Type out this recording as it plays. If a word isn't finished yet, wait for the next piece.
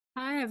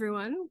Hi,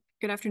 everyone.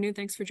 Good afternoon.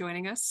 Thanks for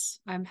joining us.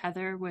 I'm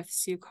Heather with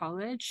Sault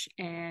College,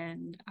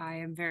 and I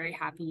am very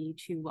happy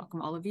to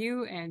welcome all of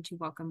you and to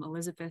welcome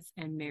Elizabeth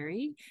and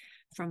Mary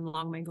from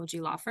Long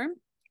Mangalji Law Firm.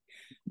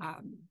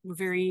 We're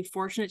very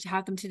fortunate to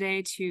have them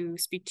today to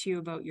speak to you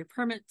about your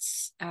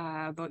permits,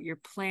 about your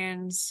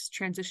plans,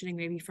 transitioning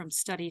maybe from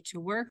study to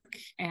work,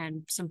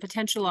 and some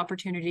potential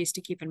opportunities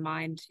to keep in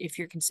mind if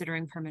you're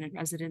considering permanent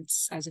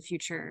residence as a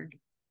future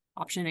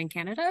option in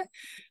Canada.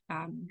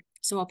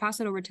 So I'll pass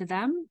it over to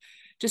them.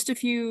 Just a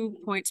few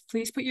points.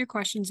 Please put your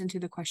questions into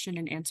the question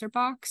and answer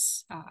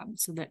box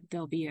so that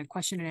there'll be a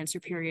question and answer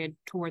period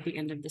toward the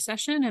end of the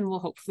session, and we'll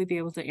hopefully be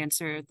able to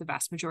answer the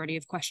vast majority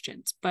of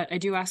questions. But I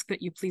do ask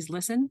that you please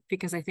listen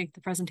because I think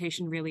the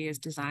presentation really is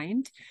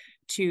designed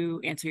to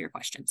answer your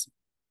questions.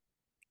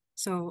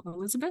 So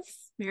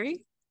Elizabeth,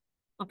 Mary,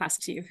 I'll pass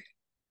it to you.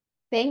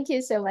 Thank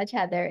you so much,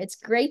 Heather. It's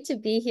great to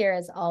be here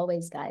as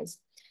always, guys.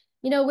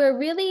 We're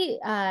really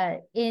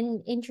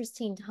in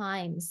interesting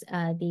times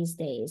these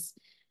days.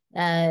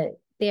 Uh,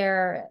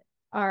 there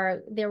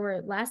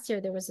were last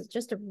year there was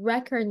just a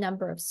record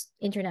number of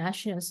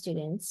international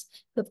students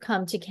who've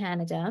come to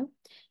Canada,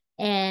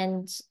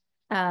 and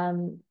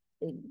um,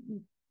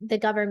 the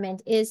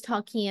government is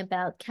talking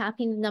about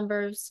capping the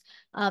numbers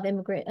of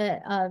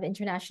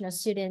international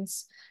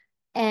students.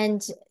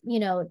 And,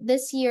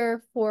 this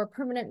year for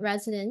permanent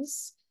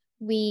residents,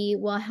 we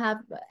will have,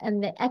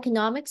 and the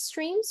economic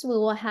streams, we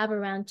will have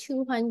around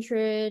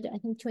 200, I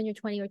think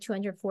 220 or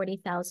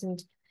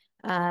 240,000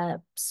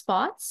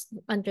 spots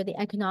under the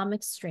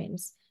economic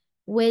streams,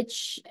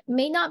 which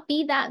may not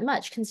be that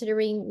much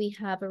considering we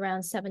have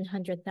around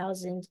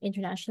 700,000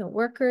 international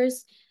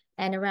workers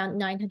and around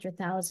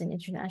 900,000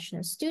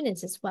 international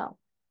students as well.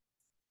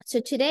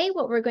 So today,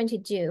 what we're going to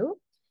do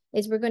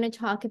is we're going to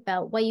talk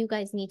about what you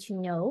guys need to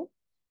know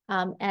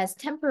as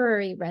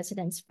temporary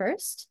residents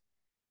first.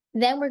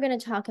 Then we're going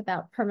to talk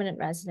about permanent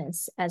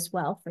residents as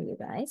well for you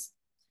guys.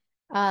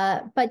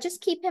 But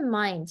just keep in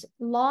mind,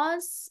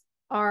 laws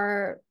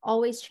are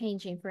always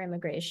changing for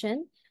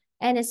immigration,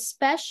 and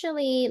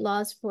especially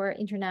laws for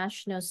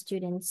international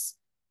students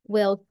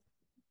will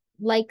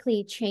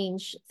likely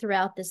change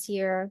throughout this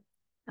year.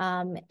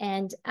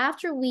 And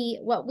after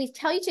what we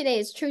tell you today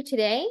is true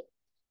today,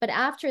 but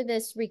after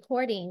this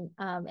recording,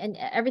 and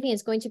everything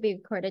is going to be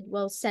recorded,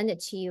 we'll send it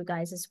to you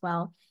guys as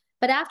well.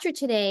 But after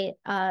today,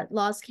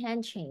 laws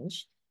can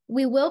change.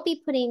 We will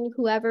be putting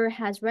whoever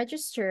has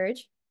registered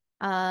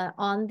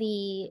on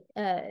the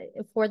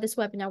for this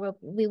webinar.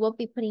 We will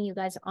be putting you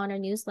guys on our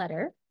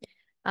newsletter.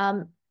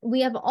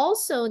 We have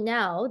also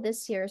now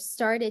this year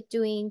started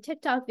doing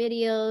TikTok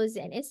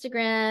videos and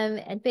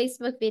Instagram and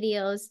Facebook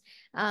videos.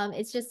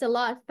 It's just a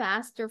lot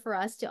faster for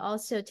us to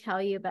also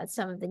tell you about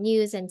some of the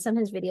news, and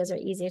sometimes videos are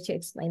easier to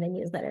explain than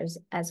newsletters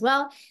as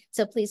well.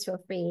 So please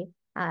feel free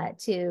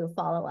to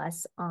follow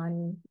us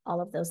on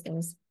all of those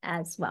things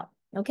as well.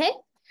 Okay.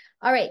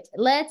 All right,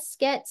 let's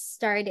get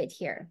started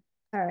here.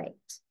 All right.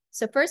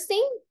 So first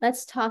thing,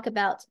 let's talk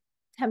about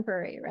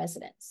temporary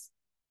residence.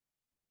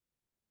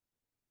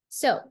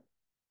 So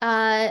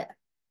uh,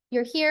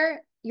 you're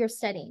here, you're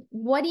studying.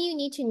 What do you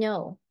need to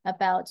know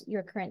about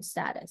your current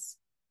status?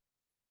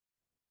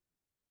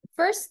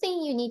 First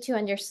thing you need to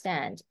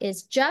understand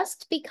is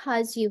just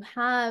because you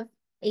have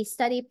a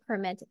study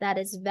permit that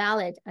is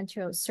valid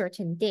until a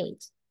certain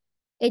date,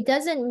 it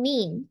doesn't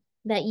mean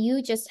that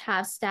you just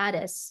have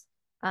status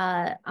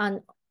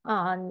on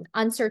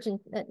uncertain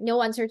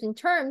no uncertain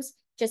terms,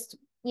 just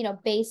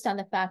based on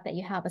the fact that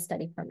you have a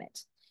study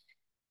permit.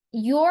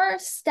 Your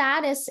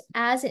status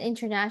as an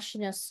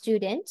international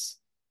student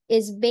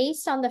is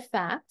based on the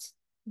fact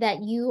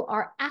that you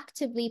are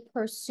actively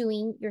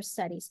pursuing your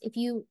studies. If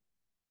you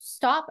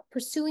stop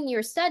pursuing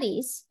your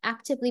studies,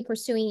 actively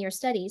pursuing your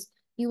studies,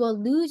 you will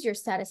lose your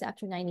status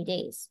after 90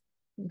 days.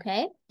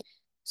 Okay.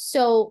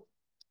 So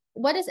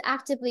what is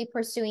actively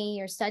pursuing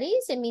your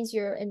studies? It means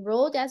you're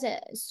enrolled as a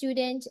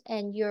student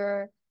and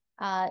you're,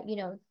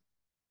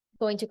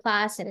 going to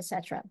class and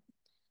etc.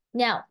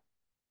 Now,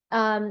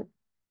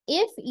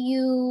 if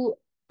you,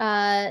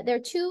 there are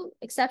two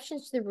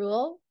exceptions to the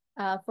rule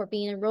for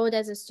being enrolled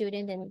as a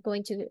student and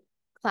going to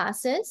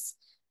classes.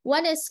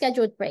 One is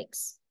scheduled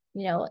breaks.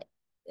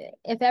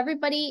 If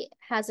everybody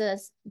has a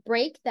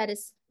break that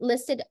is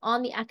listed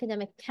on the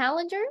academic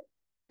calendar,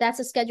 that's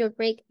a scheduled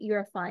break,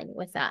 you're fine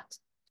with that.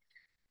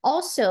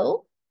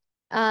 Also,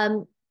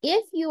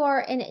 if you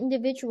are an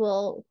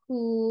individual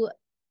who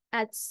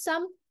at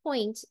some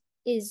point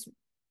is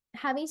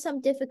having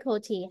some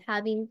difficulty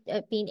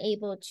being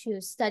able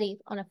to study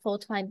on a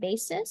full-time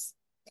basis,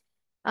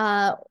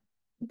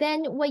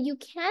 then what you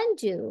can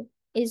do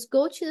is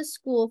go to the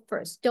school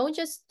first. Don't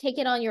just take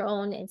it on your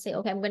own and say,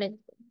 okay, I'm going to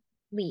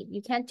leave.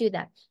 You can't do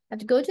that. You have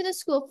to go to the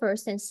school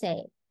first and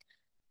say,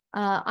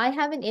 I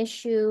have an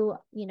issue,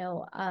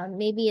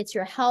 maybe it's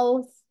your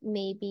health,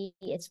 maybe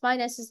it's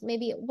finances,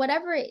 maybe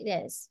whatever it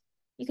is.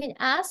 You can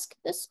ask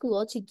the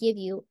school to give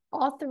you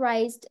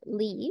authorized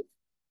leave,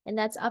 and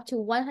that's up to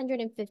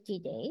 150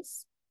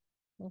 days.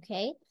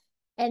 Okay.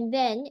 And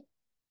then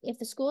if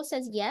the school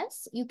says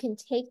yes, you can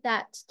take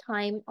that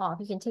time off.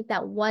 You can take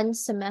that one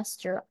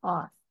semester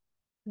off.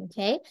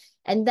 Okay.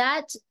 And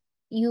that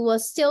you will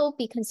still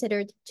be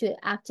considered to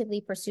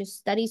actively pursue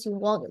studies. You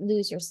won't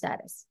lose your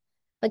status.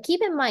 But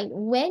keep in mind,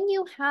 when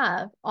you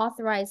have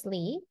authorized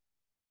leave,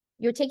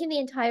 you're taking the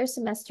entire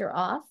semester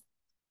off.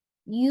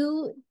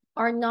 You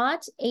are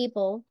not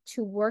able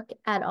to work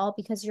at all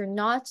because you're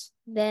not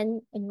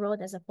then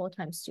enrolled as a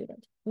full-time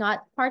student.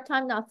 Not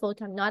part-time, not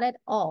full-time, not at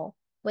all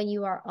when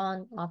you are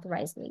on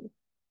authorized leave.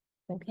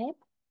 Okay.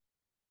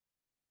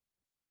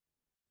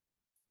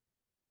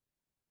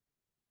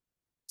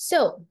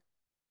 So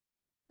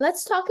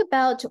let's talk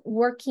about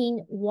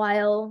working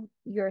while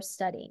you're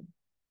studying.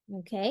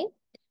 Okay.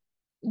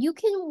 You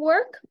can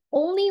work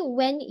only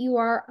when you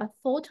are a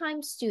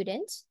full-time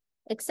student,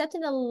 except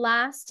in the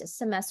last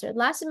semester.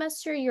 Last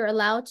semester, you're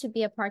allowed to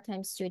be a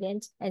part-time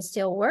student and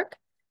still work,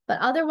 but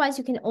otherwise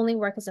you can only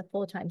work as a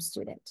full-time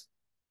student.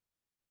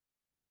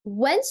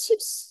 Once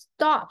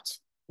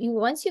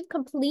once you've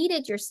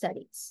completed your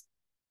studies,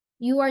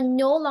 you are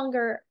no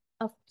longer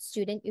a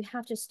student. You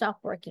have to stop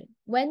working.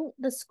 When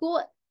the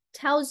school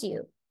tells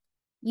you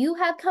you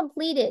have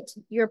completed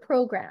your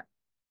program,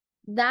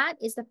 that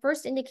is the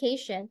first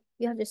indication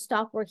you have to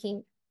stop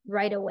working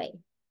right away.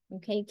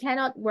 Okay, you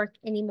cannot work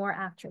anymore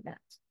after that.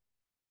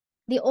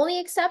 The only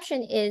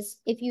exception is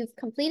if you've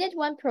completed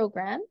one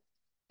program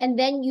and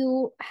then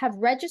you have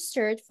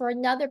registered for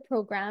another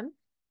program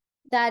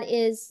that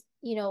is,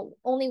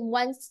 only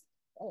once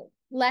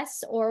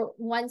less or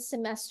one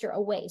semester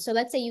away. So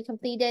let's say you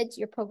completed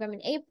your program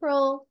in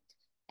April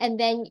and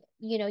then,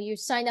 you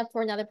sign up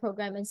for another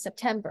program in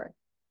September.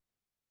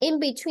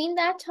 In between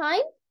that time,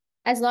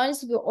 as long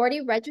as you've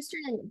already registered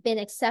and been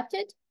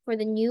accepted for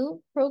the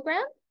new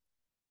program,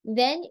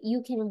 then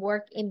you can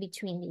work in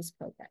between these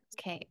programs.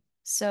 Okay,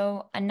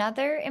 so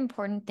another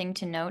important thing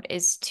to note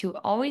is to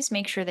always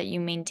make sure that you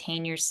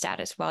maintain your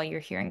status while you're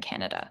here in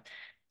Canada.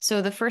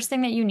 So the first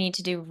thing that you need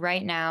to do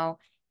right now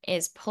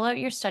is pull out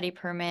your study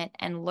permit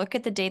and look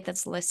at the date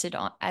that's listed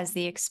as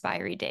the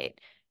expiry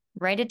date.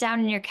 Write it down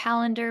in your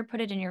calendar,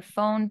 put it in your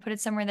phone, put it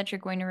somewhere that you're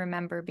going to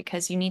remember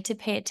because you need to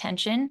pay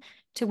attention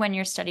to when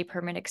your study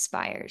permit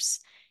expires.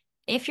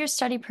 If your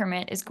study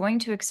permit is going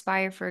to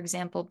expire, for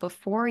example,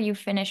 before you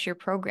finish your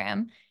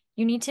program,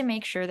 you need to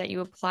make sure that you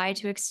apply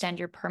to extend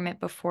your permit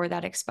before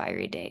that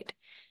expiry date.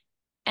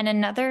 And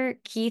another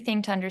key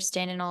thing to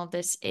understand in all of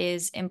this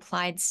is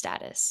implied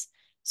status.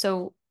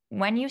 So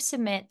when you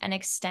submit an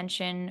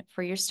extension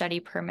for your study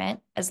permit,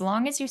 as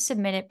long as you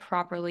submit it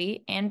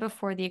properly and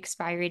before the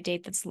expiry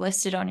date that's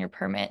listed on your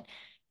permit,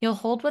 you'll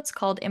hold what's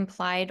called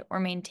implied or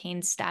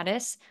maintained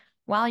status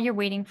while you're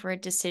waiting for a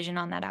decision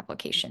on that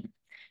application.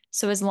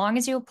 So as long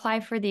as you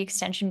apply for the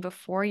extension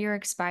before your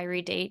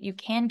expiry date, you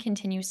can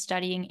continue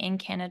studying in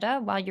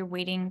Canada while you're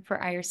waiting for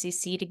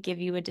IRCC to give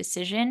you a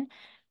decision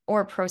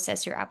or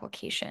process your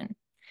application.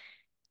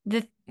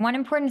 The one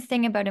important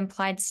thing about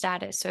implied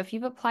status, so if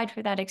you've applied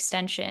for that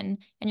extension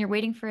and you're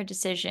waiting for a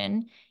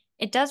decision,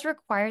 it does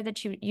require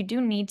that you do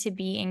need to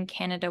be in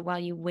Canada while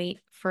you wait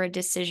for a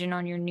decision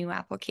on your new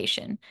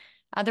application.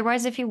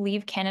 Otherwise, if you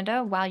leave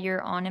Canada while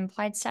you're on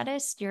implied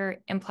status, your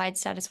implied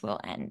status will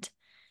end.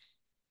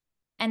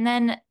 And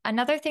then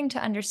another thing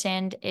to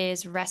understand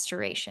is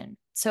restoration.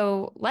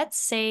 So let's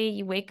say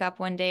you wake up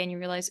one day and you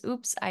realize,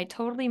 oops, I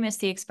totally missed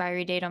the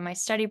expiry date on my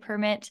study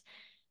permit.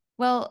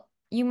 Well,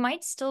 you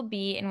might still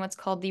be in what's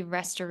called the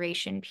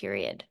restoration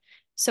period.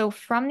 So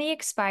from the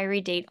expiry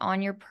date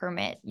on your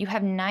permit, you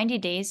have 90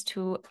 days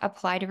to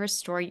apply to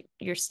restore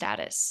your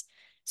status.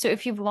 So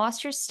if you've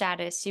lost your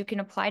status, you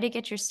can apply to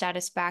get your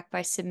status back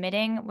by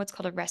submitting what's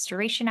called a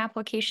restoration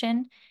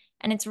application.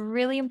 And it's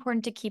really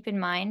important to keep in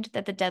mind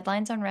that the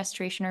deadlines on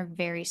restoration are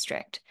very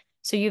strict.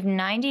 So you have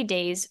 90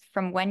 days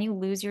from when you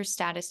lose your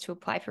status to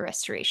apply for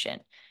restoration.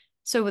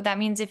 So that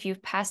means if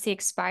you've passed the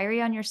expiry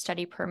on your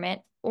study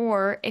permit,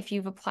 or if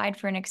you've applied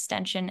for an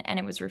extension and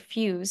it was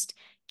refused,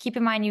 keep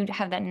in mind you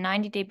have that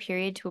 90-day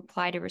period to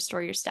apply to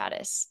restore your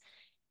status.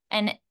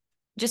 And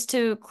just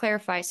to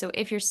clarify, so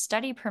if your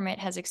study permit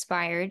has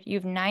expired, you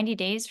have 90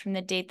 days from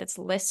the date that's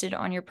listed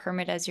on your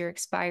permit as your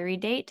expiry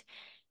date.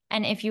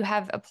 And if you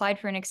have applied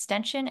for an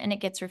extension and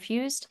it gets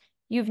refused,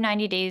 you have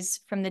 90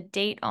 days from the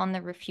date on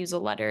the refusal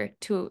letter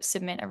to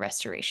submit a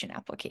restoration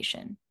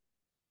application.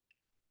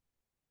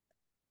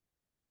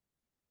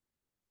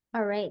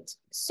 All right.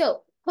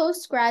 So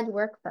post-grad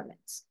work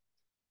permits.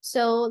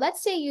 So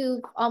let's say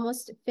you've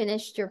almost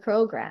finished your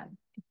program.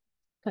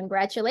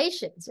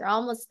 Congratulations, you're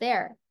almost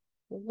there.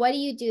 What do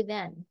you do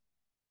then?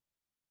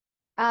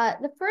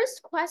 The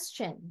first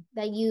question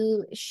that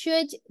you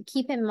should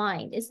keep in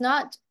mind is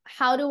not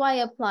how do I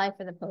apply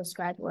for the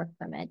post-grad work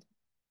permit,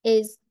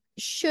 is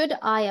should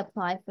I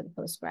apply for the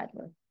post-grad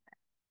work permit?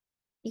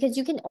 Because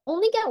you can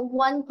only get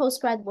one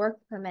post-grad work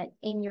permit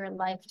in your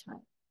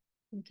lifetime,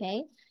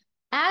 okay?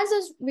 As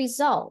a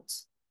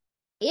result,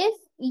 if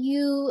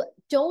you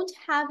don't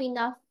have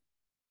enough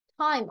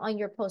time on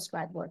your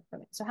post-grad work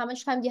permit, so how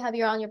much time do you have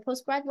on your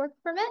post-grad work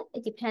permit?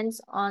 It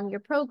depends on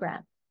your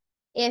program.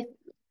 If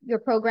your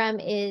program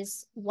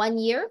is 1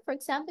 year, for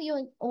example,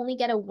 you only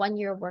get a 1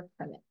 year work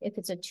permit. If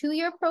it's a 2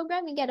 year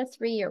program, you get a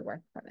 3 year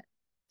work permit.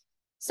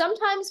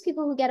 Sometimes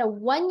people who get a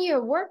 1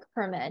 year work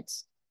permit,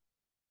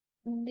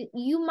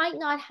 you might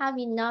not have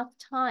enough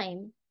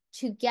time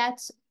to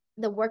get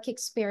the work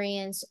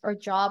experience or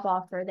job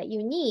offer that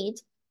you need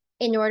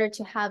in order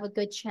to have a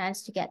good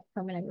chance to get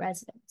permanent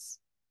residence.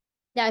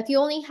 Now, if you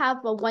only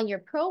have a 1 year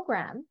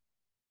program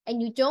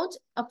and you don't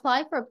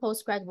apply for a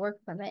postgrad work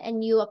permit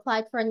and you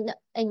applied for and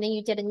then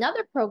you did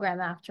another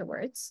program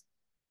afterwards,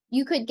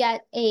 you could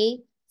get a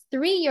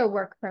 3 year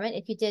work permit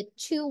if you did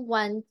 2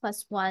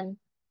 1+1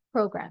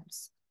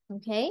 programs.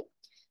 Okay.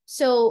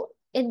 So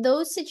in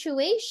those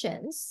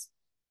situations,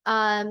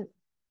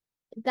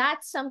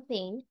 that's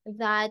something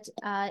that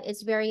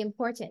is very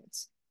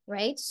important,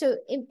 right? So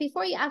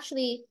before you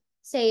actually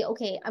say,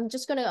 okay, I'm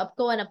just going to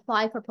go and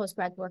apply for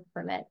postgrad work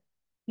permit,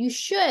 you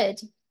should,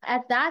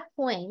 at that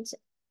point,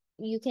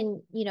 you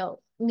can,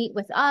 meet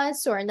with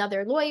us or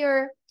another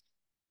lawyer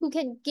who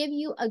can give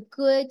you a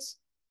good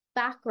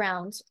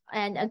background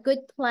and a good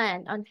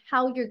plan on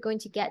how you're going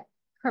to get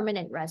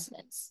permanent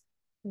residence.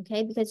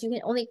 Okay, because you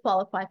can only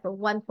qualify for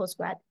one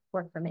postgrad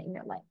work permit in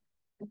your life.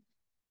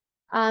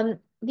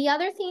 The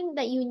other thing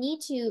that you need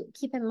to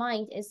keep in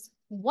mind is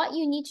what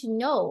you need to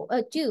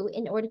do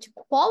in order to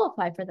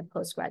qualify for the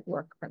postgrad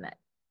work permit,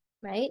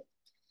 right?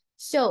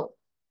 So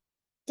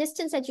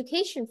distance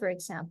education, for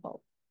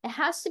example, it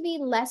has to be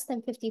less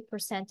than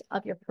 50%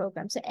 of your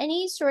program. So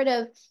any sort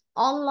of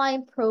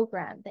online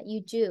program that you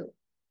do,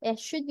 it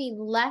should be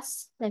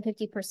less than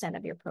 50%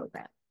 of your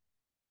program.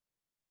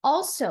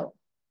 Also,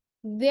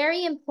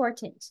 very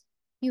important,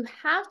 you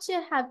have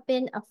to have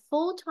been a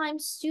full-time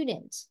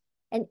student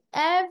in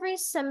every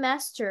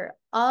semester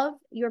of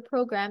your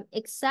program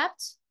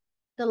except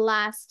the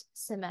last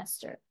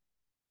semester.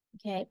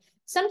 Okay.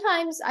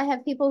 Sometimes I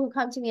have people who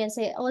come to me and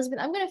say, Elizabeth,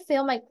 I'm going to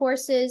fail my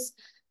courses.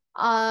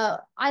 I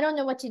don't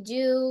know what to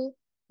do,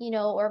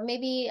 or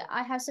maybe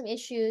I have some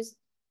issues.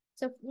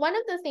 So one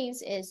of the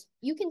things is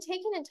you can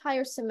take an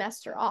entire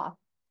semester off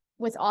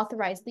with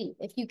authorized leave.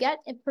 If you get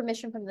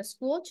permission from the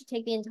school to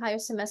take the entire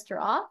semester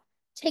off,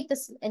 take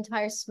this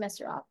entire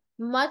semester off.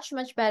 Much,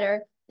 much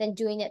better than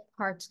doing it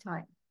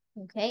part-time.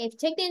 Okay. If you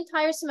take the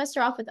entire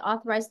semester off with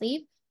authorized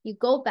leave, you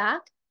go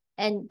back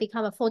and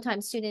become a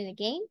full-time student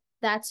again,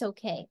 that's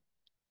okay.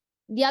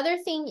 The other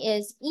thing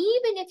is,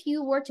 even if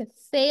you were to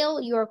fail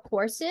your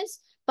courses,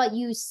 but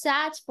you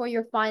sat for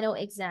your final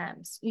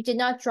exams, you did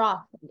not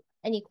drop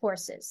any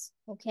courses,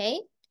 okay?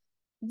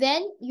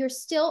 Then you're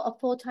still a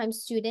full-time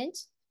student.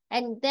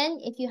 And then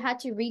if you had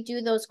to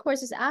redo those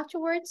courses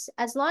afterwards,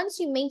 as long as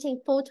you maintain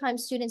full-time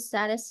student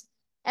status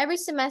every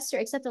semester,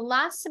 except the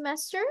last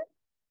semester,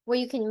 where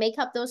you can make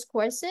up those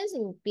courses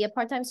and be a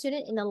part-time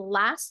student in the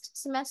last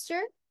semester,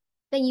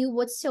 then you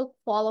would still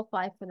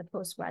qualify for the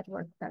postgrad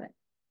work permit.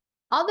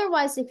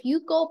 Otherwise, if you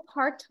go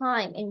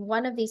part-time in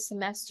one of these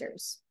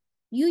semesters,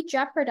 you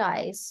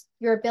jeopardize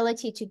your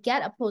ability to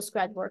get a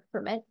postgrad work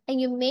permit,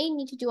 and you may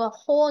need to do a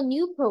whole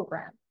new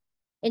program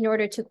in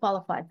order to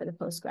qualify for the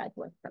postgrad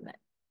work permit.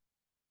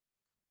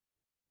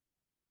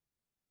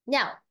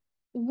 Now,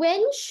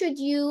 when should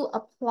you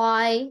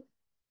apply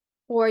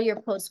for your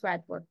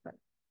postgrad work permit?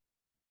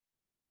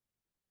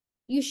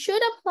 You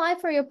should apply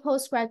for your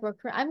postgrad work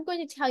permit. I'm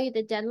going to tell you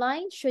the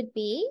deadline should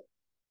be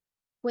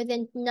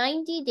within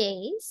 90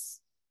 days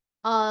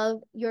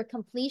of your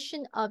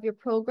completion of your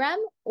program,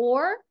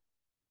 or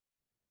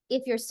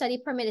if your study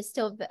permit is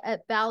still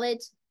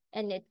valid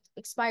and it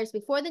expires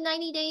before the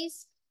 90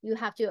 days, you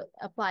have to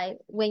apply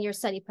when your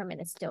study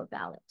permit is still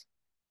valid.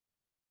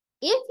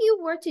 If you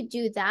were to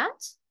do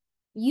that,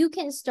 you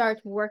can start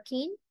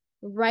working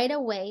right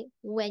away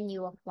when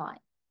you apply.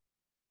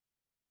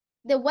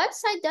 The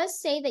website does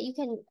say that you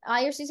can,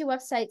 IRCC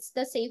websites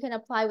does say you can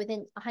apply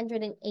within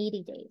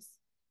 180 days.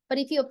 But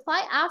if you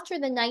apply after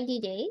the 90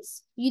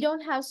 days, you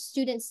don't have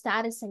student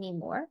status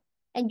anymore,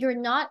 and you're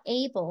not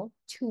able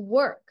to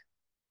work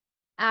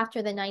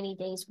after the 90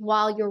 days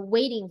while you're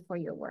waiting for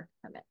your work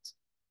permit.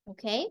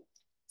 Okay?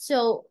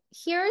 So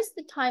here's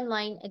the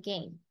timeline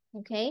again.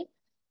 Okay?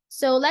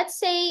 So let's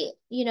say,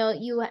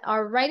 you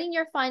are writing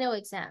your final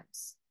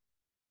exams.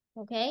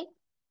 Okay?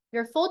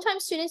 You're a full-time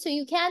student, so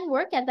you can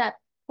work at that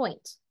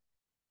point.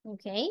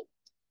 Okay?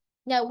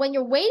 Now, when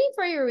you're waiting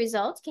for your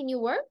results, can you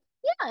work?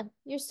 Yeah,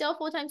 you're still a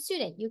full-time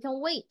student. You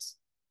can wait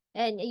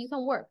and you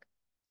can work.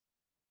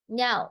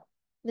 Now,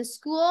 the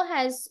school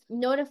has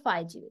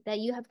notified you that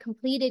you have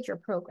completed your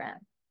program.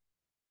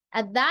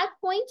 At that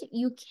point,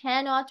 you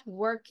cannot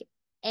work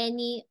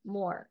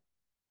anymore.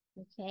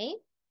 Okay?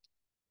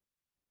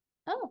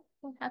 Oh,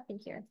 what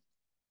happened here?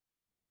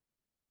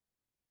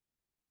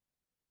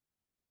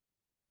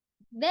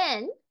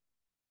 Then,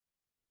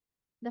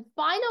 the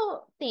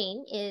final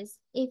thing is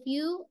if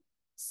you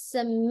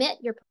submit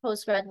your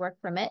postgrad work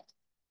permit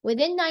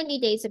within 90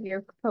 days of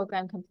your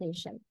program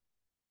completion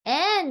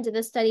and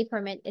the study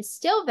permit is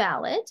still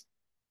valid,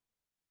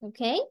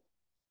 okay,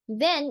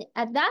 then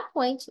at that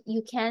point,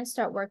 you can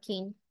start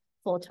working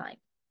full-time.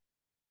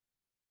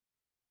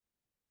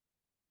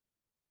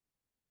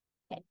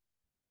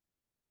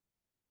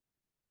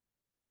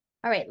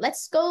 All right,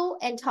 let's go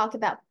and talk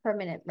about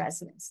permanent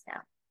residence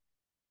now.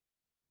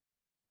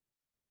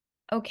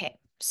 Okay,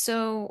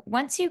 so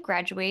once you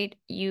graduate,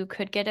 you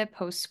could get a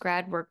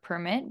post-grad work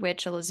permit,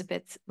 which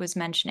Elizabeth was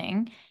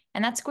mentioning,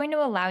 and that's going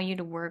to allow you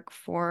to work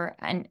for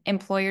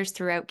employers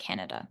throughout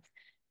Canada.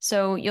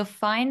 So you'll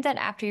find that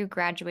after you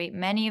graduate,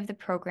 many of the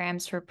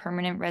programs for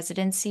permanent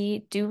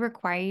residency do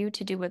require you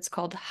to do what's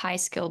called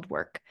high-skilled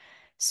work.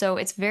 So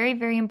it's very,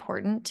 very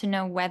important to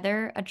know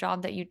whether a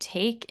job that you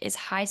take is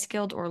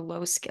high-skilled or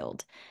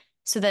low-skilled,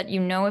 so that you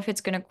know if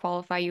it's going to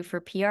qualify you for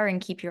PR and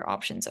keep your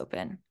options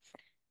open.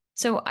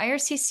 So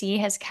IRCC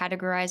has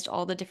categorized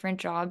all the different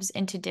jobs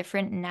into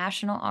different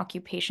national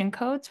occupation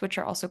codes, which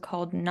are also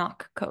called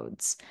NOC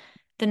codes.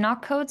 The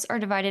NOC codes are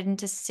divided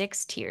into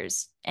 6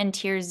 tiers, and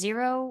tiers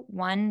 0,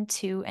 1,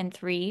 2, and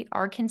 3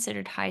 are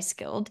considered high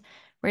skilled,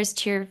 whereas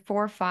tier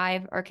 4,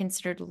 5 are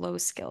considered low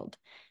skilled.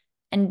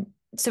 And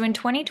so in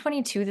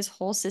 2022, this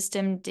whole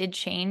system did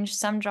change.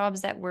 Some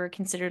jobs that were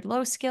considered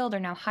low skilled are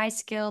now high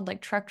skilled,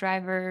 like truck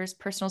drivers,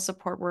 personal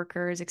support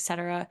workers,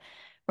 etc.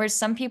 Whereas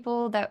some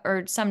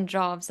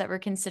jobs that were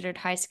considered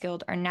high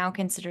skilled are now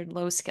considered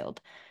low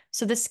skilled.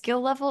 So the skill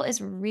level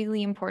is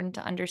really important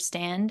to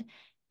understand.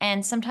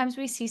 And sometimes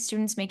we see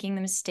students making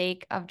the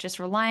mistake of just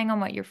relying on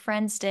what your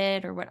friends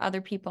did or what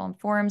other people on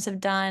forums have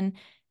done.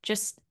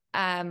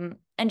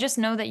 And just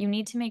know that you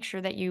need to make sure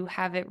that you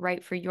have it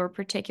right for your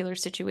particular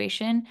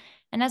situation.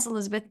 And as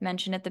Elizabeth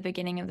mentioned at the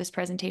beginning of this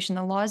presentation,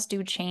 the laws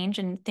do change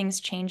and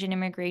things change in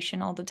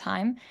immigration all the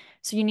time.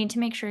 So you need to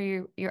make sure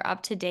you're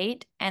up to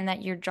date and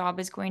that your job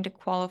is going to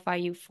qualify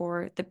you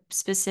for the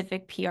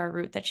specific PR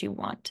route that you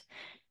want.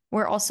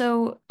 We're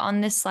also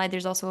on this slide,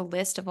 there's also a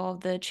list of all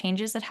of the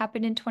changes that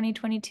happened in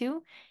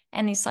 2022.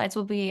 And these slides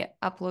will be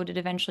uploaded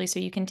eventually. So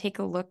you can take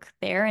a look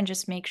there and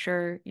just make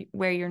sure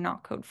where your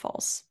NOC code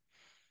falls.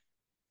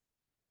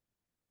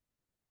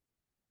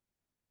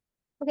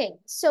 Okay,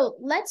 so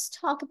let's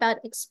talk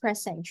about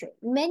express entry.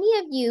 Many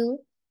of you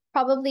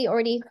probably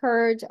already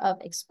heard of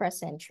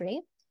express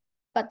entry,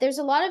 but there's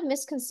a lot of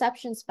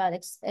misconceptions about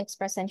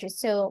express entry.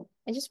 So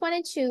I just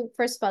wanted to,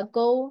 first of all,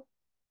 go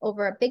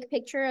over a big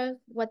picture of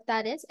what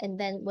that is, and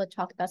then we'll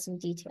talk about some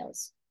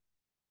details.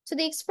 So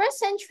the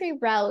express entry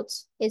route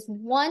is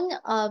one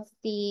of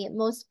the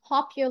most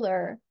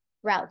popular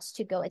routes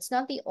to go. It's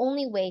not the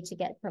only way to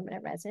get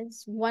permanent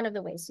residence, one of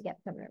the ways to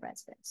get permanent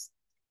residence.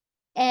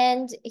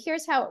 And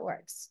here's how it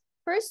works.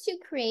 First, you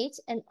create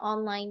an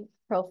online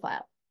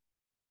profile.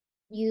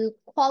 You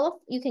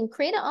can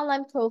create an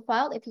online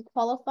profile if you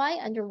qualify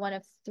under one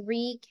of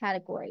 3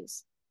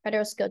 categories: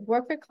 Federal Skilled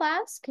Worker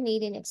class,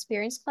 Canadian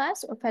Experience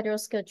class, or Federal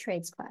Skilled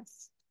Trades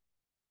class.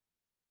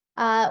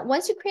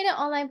 Once you create an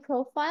online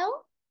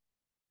profile,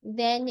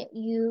 then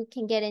you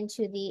can get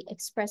into the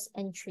express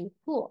entry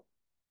pool.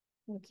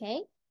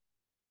 Okay.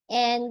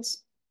 And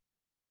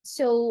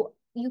so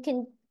you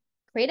can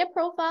create a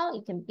profile,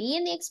 you can be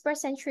in the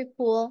express entry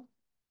pool,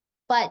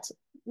 but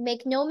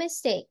make no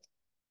mistake,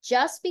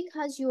 just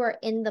because you are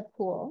in the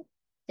pool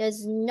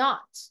does not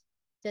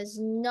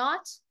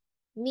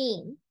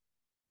mean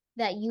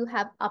that you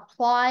have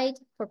applied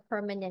for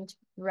permanent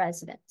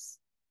residence.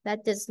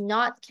 That does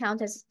not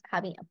count as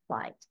having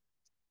applied.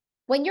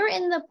 When you're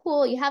in the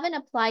pool, you haven't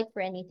applied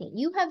for anything.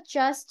 You have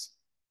just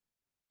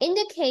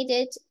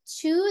indicated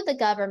to the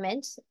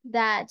government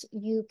that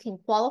you can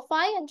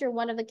qualify under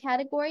one of the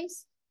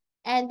categories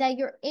and that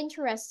you're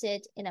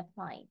interested in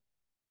applying.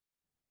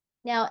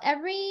 Now,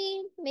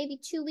 every maybe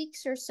 2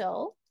 weeks or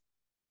so,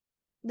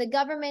 the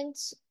government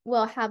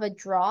will have a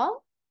draw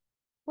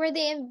where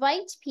they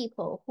invite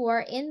people who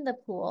are in the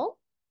pool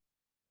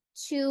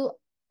to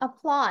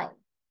apply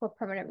for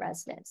permanent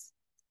residence.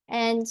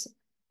 And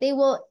they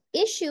will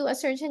issue a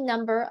certain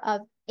number of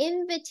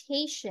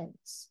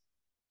invitations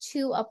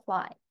to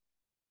apply.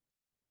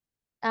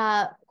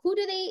 Who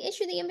do they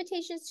issue the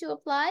invitations to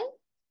apply?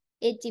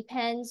 It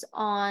depends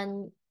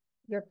on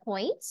your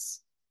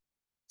points.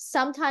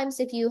 Sometimes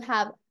if you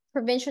have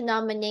provincial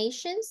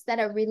nominations that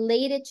are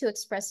related to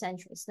express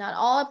entries, not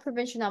all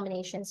provincial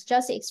nominations,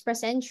 just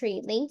express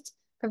entry linked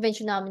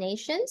provincial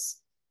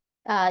nominations,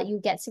 you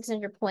get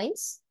 600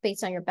 points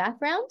based on your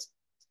background.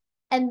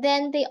 And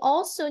then they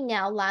also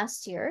now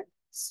last year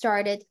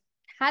started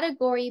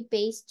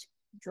category-based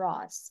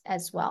draws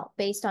as well,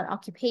 based on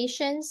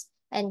occupations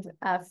and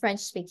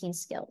French-speaking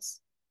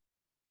skills.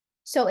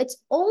 So it's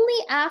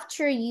only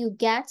after you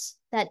get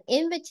that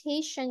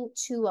invitation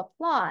to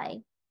apply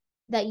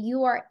that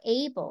you are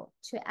able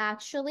to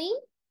actually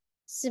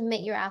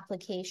submit your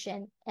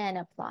application and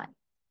apply.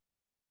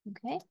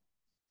 Okay.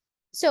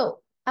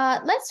 So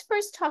let's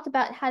first talk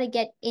about how to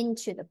get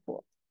into the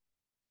pool.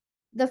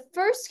 The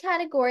first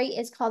category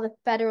is called the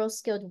Federal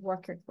Skilled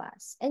Worker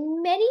class.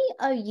 And many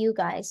of you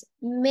guys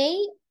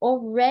may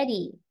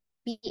already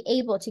be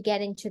able to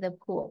get into the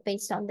pool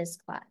based on this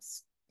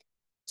class.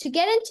 To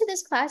get into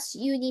this class,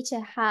 you need to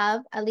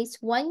have at least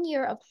 1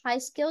 year of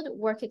high-skilled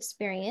work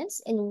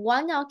experience in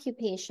one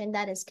occupation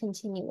that is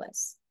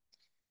continuous.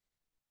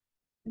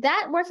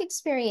 That work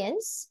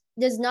experience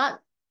does not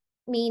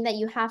mean that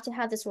you have to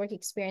have this work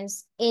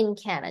experience in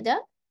Canada.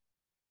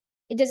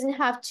 It doesn't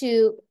have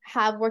to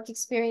have work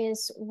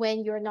experience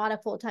when you're not a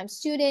full-time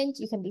student.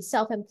 You can be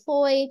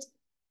self-employed.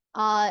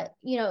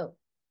 You know,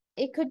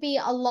 it could be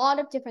a lot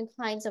of different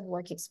kinds of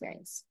work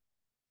experience.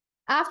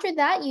 After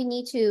that, you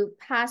need to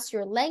pass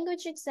your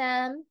language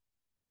exam,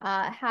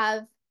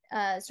 have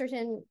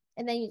certain,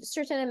 and then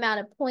certain amount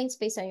of points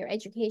based on your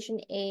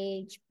education,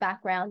 age,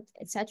 background,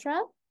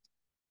 etc.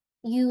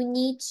 You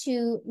need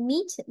to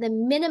meet the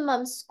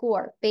minimum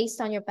score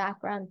based on your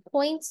background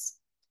points,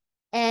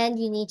 and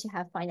you need to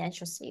have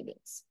financial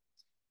savings.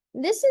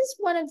 This is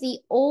one of the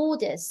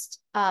oldest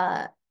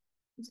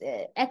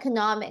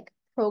economic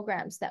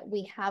programs that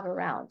we have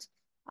around.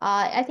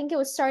 I think it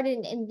was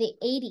started in the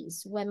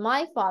 80s when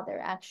my father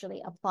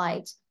actually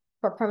applied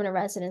for permanent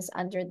residence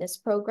under this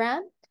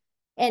program.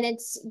 And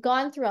it's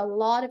gone through a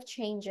lot of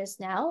changes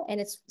now,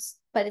 and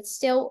but it's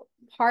still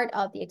part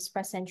of the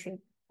Express Entry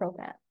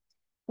program.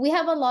 We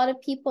have a lot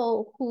of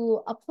people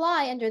who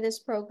apply under this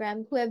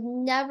program who have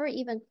never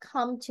even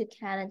come to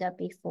Canada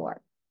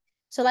before.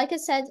 So like I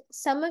said,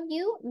 some of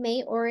you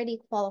may already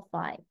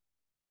qualify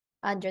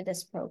under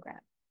this program.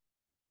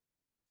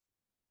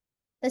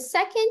 The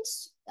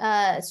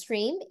second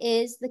stream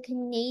is the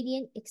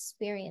Canadian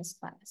Experience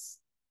class.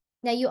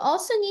 Now, you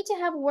also need to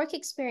have work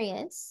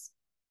experience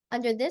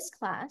under this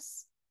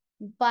class,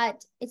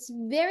 but it's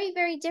very,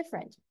 very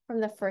different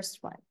from the first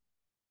one.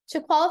 To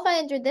qualify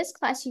under this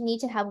class, you need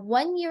to have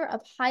 1 year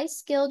of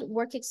high-skilled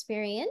work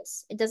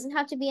experience. It doesn't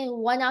have to be in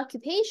one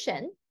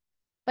occupation,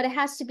 but it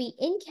has to be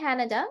in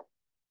Canada.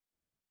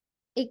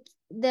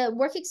 The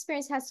work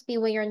experience has to be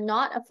when you're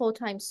not a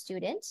full-time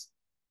student.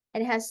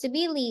 It has to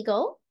be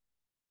legal.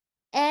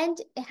 And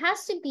it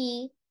has to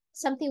be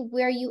something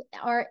where you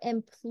are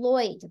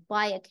employed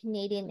by a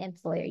Canadian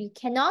employer. You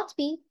cannot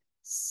be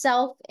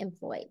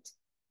self-employed,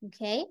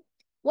 okay?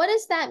 What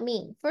does that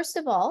mean? First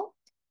of all,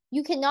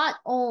 you cannot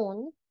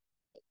own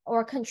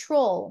or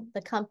control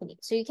the company.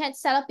 So you can't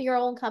set up your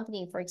own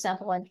company, for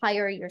example, and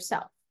hire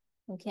yourself,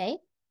 okay?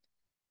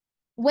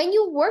 When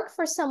you work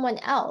for someone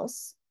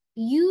else,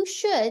 you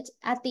should,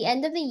 at the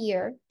end of the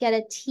year, get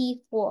a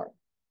T4,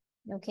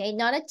 okay?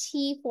 Not a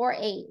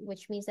T4A,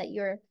 which means that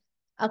you're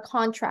a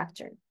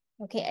contractor,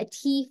 okay? A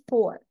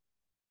T4.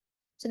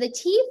 So the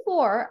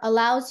T4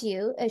 allows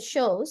you, it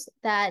shows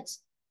that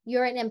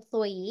you're an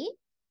employee,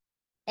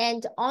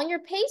 and on your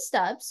pay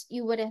stubs,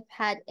 you would have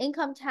had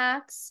income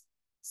tax,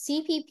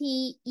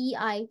 CPP,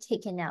 EI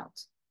taken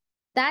out.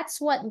 That's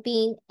what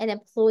being an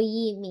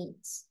employee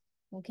means,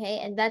 okay?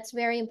 And that's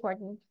very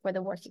important for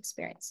the work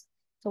experience.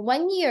 So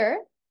 1 year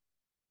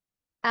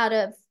out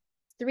of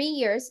 3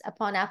 years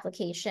upon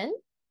application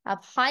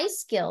of high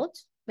skilled,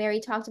 Mary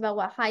talked about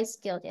what high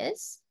skilled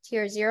is,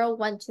 tier 0,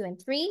 1, 2,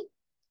 and 3,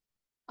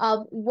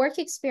 of work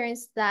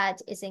experience that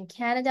is in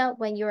Canada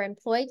when you're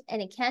employed,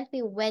 and it can't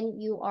be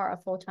when you are a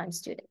full-time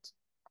student.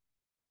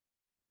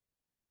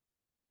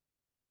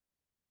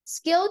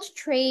 Skilled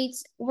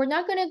trades, we're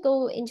not going to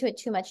go into it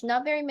too much.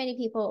 Not very many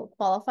people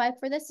qualify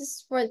for this. This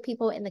is for the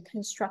people in the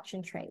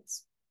construction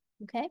trades,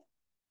 okay?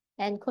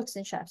 And cooks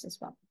and chefs as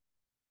well.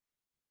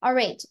 All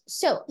right,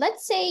 so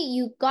let's say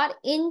you got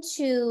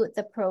into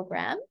the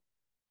program.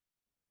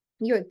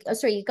 You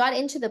got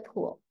into the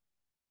pool.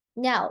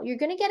 Now, you're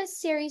going to get a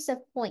series of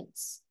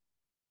points,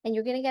 and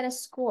you're going to get a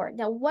score.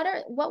 Now,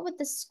 what would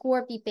the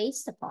score be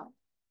based upon?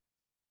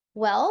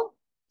 Well,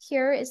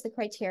 here is the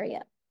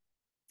criteria.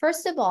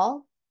 First of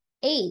all,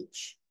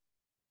 age.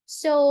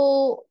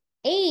 So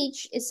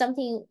age is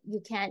something you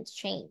can't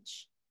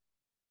change,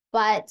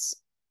 but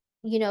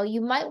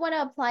you might want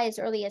to apply as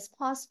early as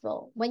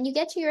possible. When you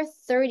get to your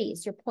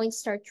 30s, your points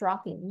start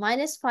dropping.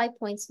 -5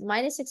 points,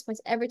 -6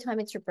 points every time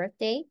it's your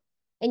birthday.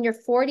 In your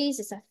 40s,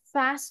 it's a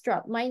fast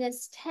drop,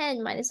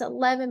 -10,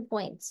 -11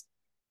 points.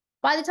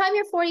 By the time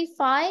you're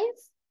 45,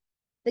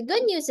 the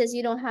good news is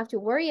you don't have to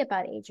worry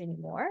about age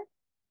anymore.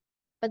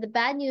 But the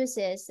bad news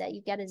is that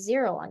you get a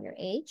 0 on your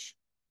age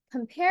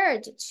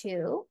compared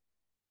to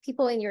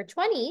people in your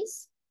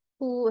 20s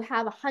who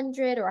have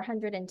 100 or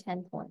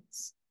 110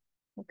 points,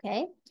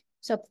 okay?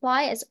 So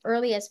apply as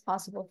early as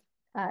possible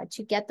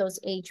to get those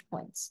age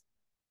points.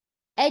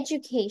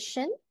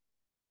 Education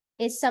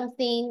is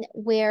something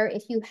where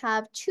if you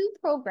have 2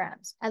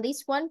 programs, at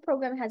least one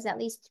program has at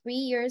least 3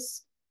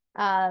 years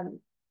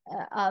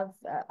of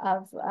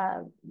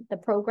the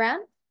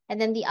program, and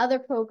then the other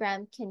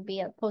program can be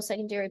a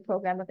post-secondary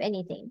program of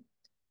anything,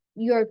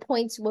 your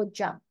points will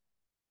jump.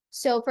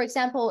 So for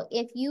example,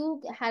 if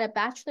you had a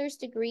bachelor's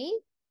degree,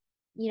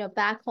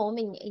 back home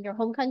in your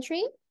home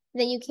country,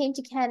 then you came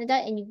to Canada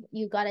and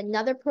you got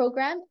another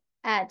program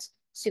at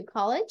Sault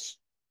College,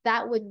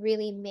 that would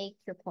really make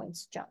your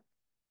points jump.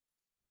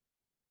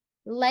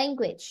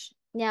 Language.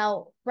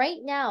 Now,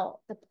 right now,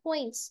 the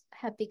points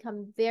have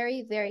become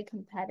very, very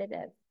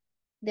competitive.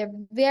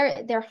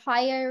 They're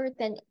higher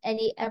than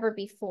any ever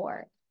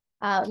before.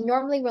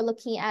 Normally, we're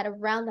looking at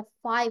around the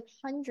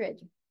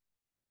 500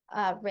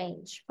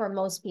 range for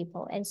most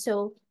people. And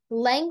so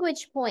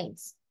language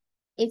points,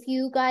 if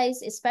you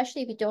guys,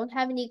 especially if you don't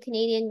have any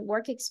Canadian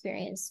work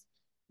experience,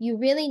 you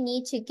really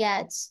need to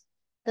get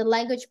the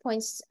language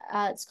points,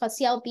 it's called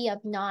CLB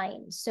of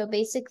 9. So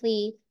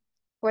basically,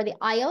 for the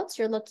IELTS,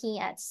 you're looking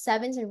at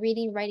 7s in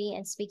reading, writing,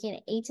 and speaking,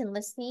 and 8 in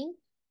listening.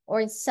 Or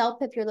in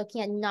CELPIP, you're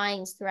looking at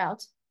 9s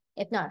throughout,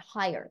 if not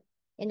higher,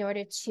 in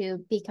order to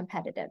be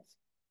competitive.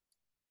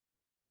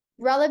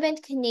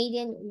 Relevant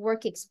Canadian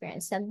work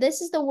experience. Now,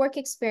 this is the work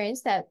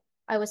experience that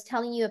I was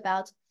telling you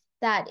about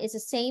that is the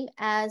same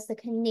as the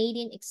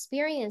Canadian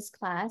experience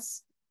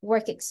class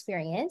work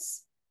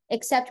experience,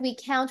 except we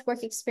count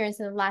work experience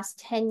in the last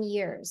 10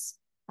 years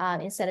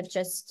instead of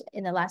just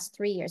in the last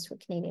 3 years for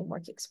Canadian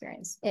work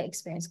experience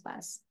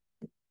class.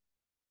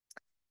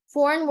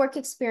 Foreign work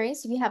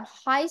experience, if you have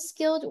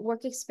high-skilled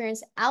work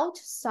experience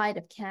outside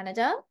of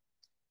Canada,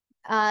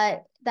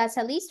 that's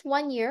at least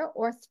 1 year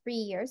or 3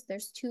 years.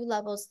 There's 2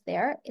 levels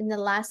there in the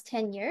last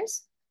 10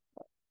 years.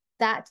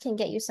 That can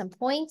get you some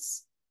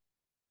points.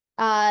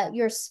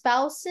 Your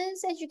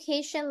spouse's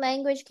education,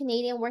 language,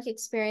 Canadian work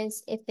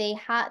experience, if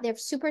they're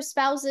super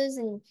spouses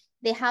and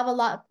they have a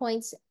lot of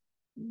points,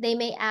 they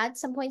may add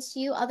some points to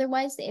you.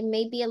 Otherwise, it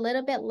may be a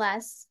little bit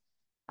less.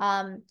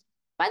 By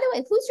the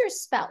way, who's your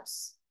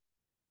spouse?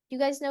 Do you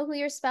guys know who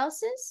your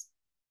spouse is?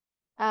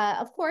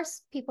 Of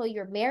course, people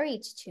you're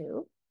married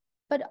to,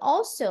 but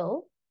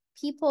also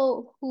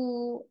people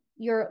who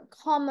you're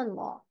common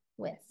law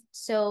with.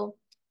 So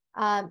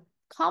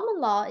common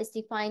law is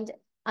defined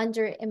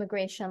under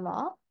immigration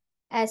law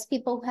as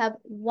people who have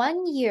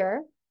 1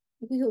 year,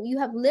 who you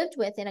have lived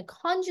with in a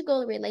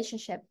conjugal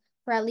relationship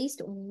for at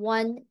least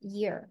 1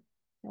 year,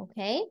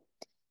 okay?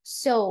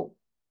 So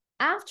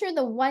after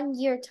the 1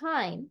 year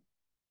time,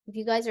 if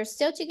you guys are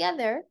still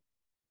together,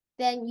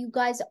 then you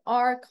guys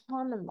are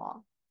common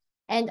law.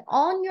 And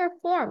on your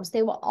forms,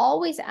 they will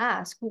always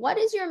ask, what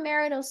is your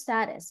marital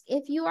status?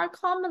 If you are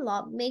common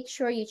law, make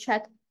sure you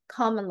check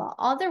common law.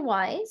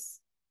 Otherwise,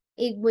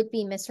 it would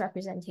be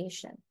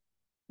misrepresentation.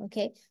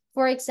 Okay.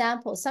 For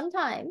example,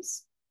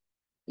 sometimes,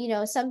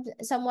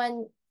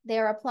 someone,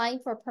 they're applying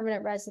for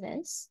permanent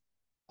residence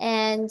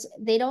and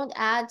they don't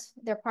add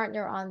their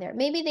partner on there.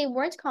 Maybe they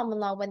weren't common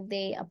law when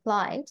they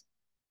applied,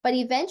 but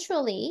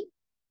eventually,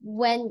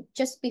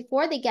 just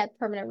before they get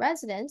permanent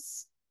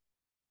residence,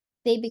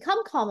 they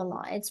become common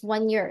law. It's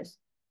 1 year.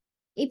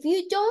 If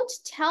you don't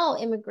tell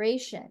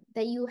immigration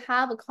that you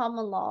have a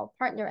common law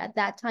partner at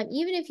that time,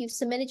 even if you've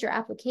submitted your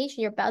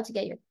application, you're about to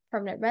get your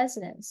permanent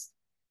residence,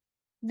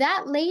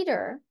 that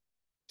later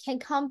can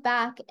come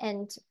back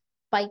and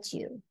bite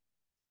you.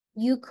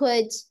 You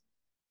could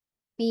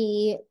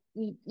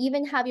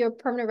even have your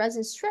permanent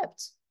residence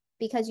stripped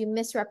because you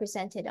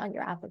misrepresented on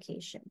your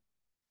application.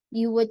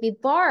 You would be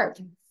barred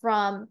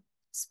from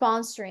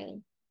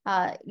sponsoring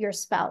your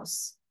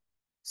spouse.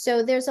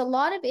 So there's a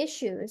lot of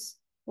issues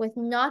with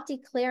not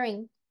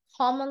declaring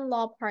common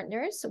law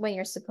partners when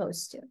you're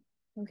supposed to.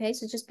 Okay,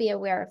 so just be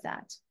aware of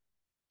that.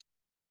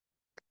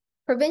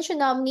 Provincial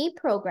nominee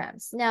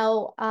programs.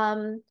 Now,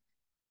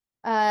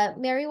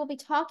 Mary will be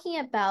talking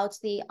about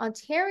the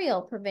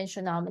Ontario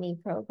provincial nominee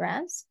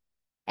programs.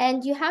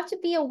 And you have to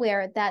be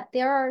aware that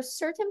there are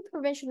certain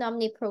provincial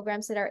nominee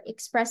programs that are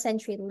express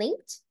entry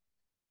linked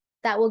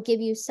that will give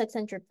you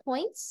 600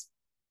 points.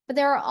 But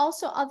there are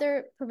also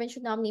other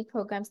provincial nominee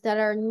programs that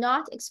are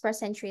not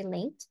express entry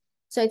linked.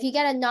 So if you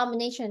get a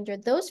nomination under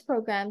those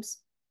programs,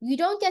 you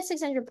don't get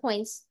 600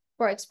 points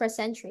for express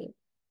entry.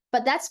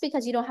 But that's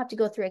because you don't have to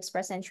go through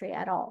express entry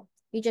at all.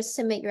 You just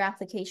submit your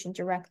application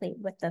directly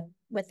with the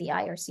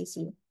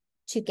IRCC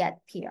to get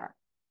PR.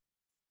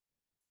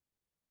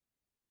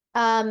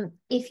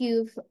 If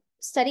you've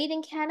studied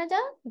in Canada,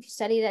 if you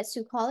studied at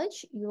Sault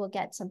College, you will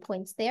get some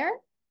points there.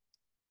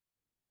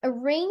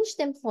 Arranged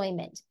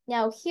employment.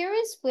 Now, here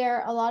is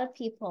where a lot of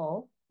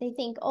people, they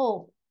think,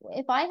 oh,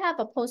 if I have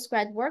a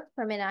post-grad work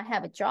permit, I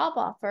have a job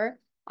offer,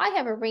 I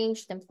have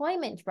arranged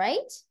employment,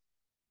 right?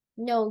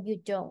 No, you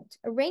don't.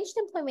 Arranged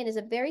employment is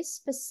a very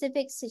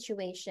specific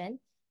situation,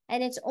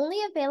 and it's only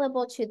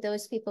available to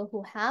those people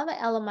who have an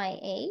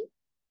LMIA,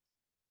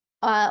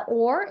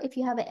 or if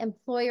you have an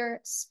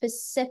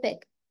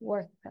employer-specific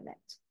work permit,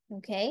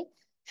 okay?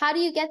 How do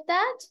you get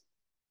that?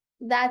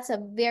 That's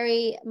a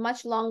very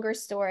much longer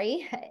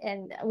story,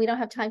 and we don't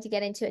have time to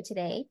get into it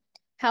today.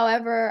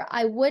 However,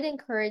 I would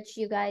encourage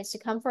you guys to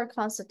come for a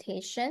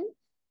consultation,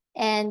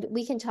 and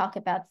we can talk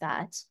about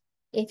that.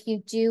 If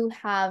you do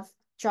have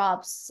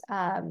jobs,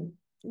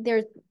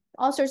 there's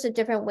all sorts of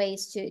different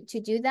ways to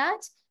do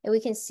that, and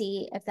we can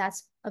see if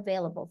that's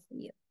available for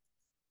you.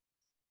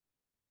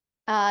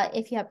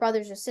 If you have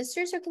brothers or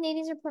sisters or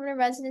Canadians or permanent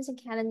residents in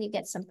Canada, you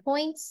get some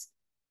points.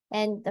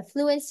 And the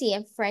fluency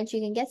in French,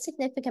 you can get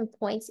significant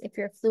points if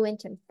you're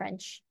fluent in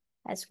French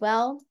as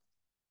well.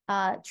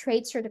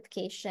 Trade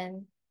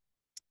certification,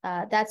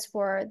 that's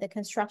for the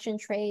construction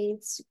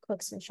trades,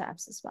 cooks and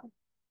chefs as well.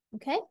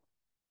 Okay.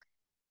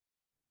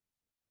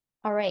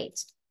 All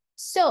right.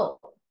 So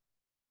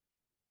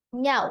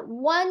now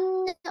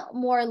one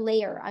more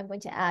layer I'm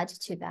going to add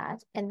to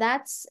that, and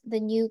that's the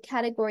new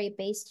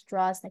category-based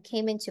draws that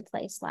came into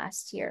place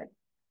last year.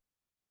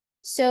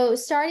 So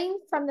starting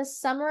from the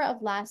summer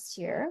of last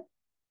year,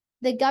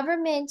 the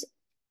government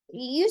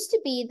used to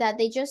be that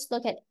they just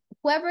look at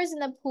whoever's in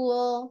the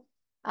pool,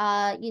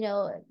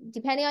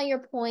 depending on your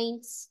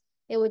points,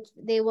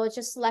 they will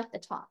just select the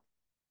top.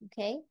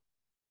 Okay.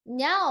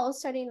 Now,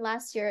 starting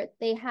last year,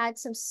 they had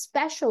some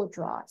special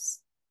draws.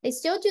 They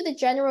still do the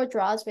general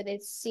draws where they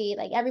see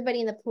like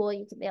everybody in the pool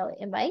they'll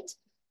invite,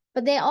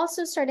 but they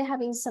also started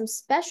having some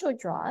special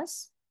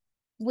draws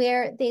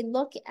where they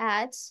look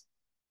at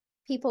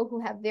people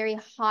who have very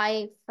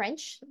high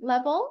French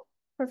level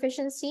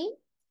proficiency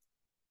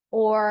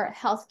or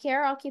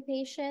healthcare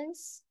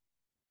occupations,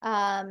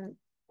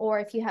 or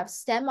if you have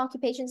STEM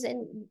occupations.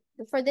 And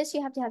for this,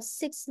 you have to have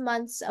 6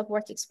 months of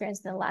work experience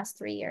in the last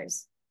 3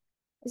 years.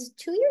 Is it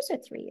 2 years or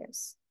 3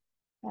 years?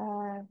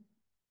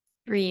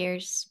 3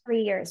 years.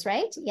 3 years,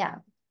 right? Yeah.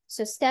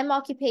 So STEM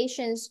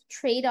occupations,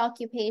 trade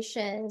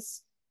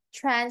occupations,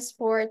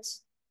 transport,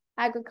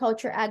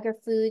 agriculture,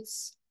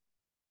 agri-foods.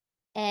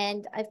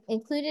 And I've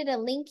included a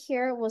link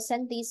here. We'll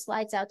send these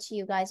slides out to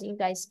you guys, and you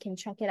guys can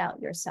check it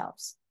out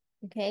yourselves.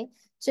 Okay.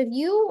 So if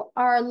you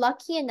are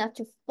lucky enough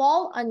to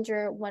fall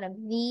under one of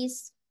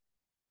these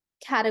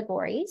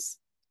categories,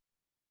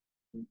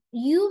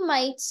 you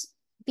might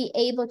be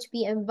able to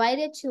be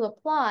invited to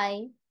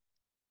apply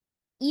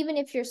even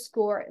if your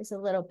score is a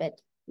little bit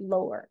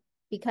lower,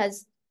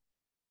 because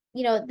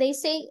they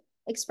say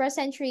express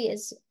entry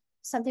is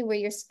something where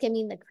you're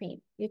skimming the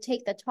cream. You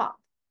take the top,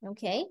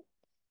 okay?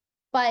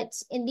 But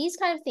in these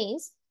kind of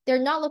things, they're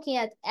not looking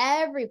at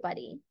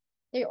everybody.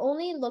 They're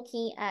only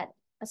looking at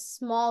a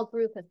small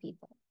group of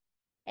people.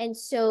 And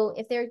so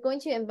if they're going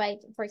to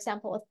invite, for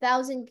example,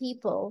 1,000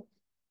 people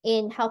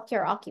in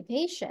healthcare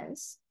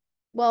occupations,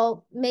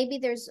 well, maybe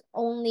there's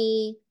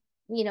only,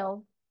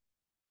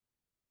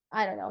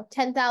 I don't know,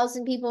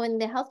 10,000 people in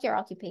the healthcare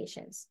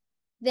occupations.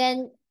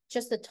 Then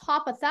just the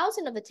top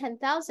 1,000 of the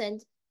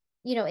 10,000,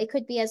 it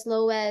could be as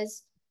low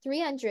as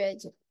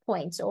 300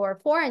 points or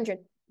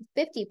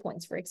 450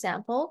 points, for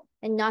example,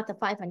 and not the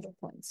 500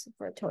 points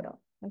for a total.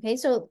 Okay,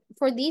 so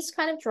for these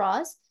kind of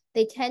draws,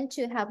 they tend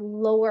to have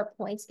lower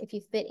points if you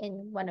fit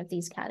in one of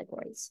these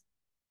categories.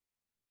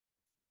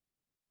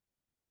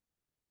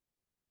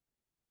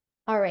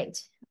 All right,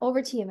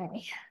 over to you,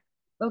 Mary.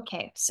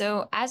 Okay,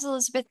 so as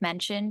Elizabeth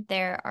mentioned,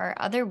 there are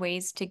other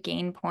ways to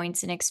gain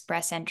points in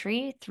express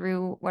entry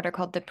through what are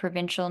called the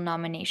provincial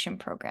nomination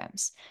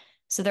programs.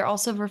 So they're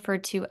also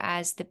referred to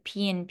as the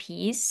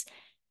P&Ps.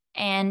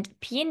 And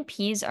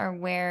P&Ps are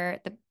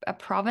where a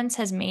province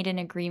has made an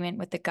agreement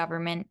with the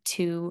government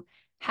to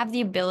have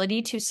the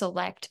ability to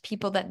select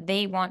people that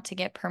they want to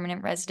get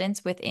permanent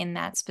residence within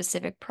that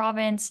specific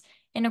province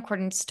in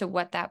accordance to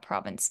what that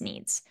province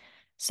needs.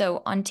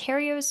 So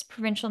Ontario's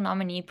provincial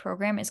nominee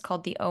program is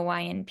called the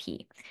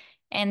OINP.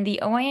 And the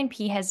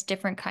OINP has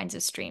different kinds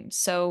of streams.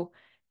 So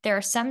there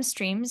are some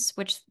streams,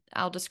 which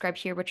I'll describe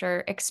here, which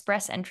are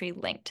express entry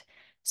linked.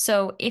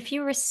 So if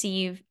you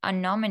receive a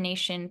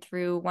nomination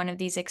through one of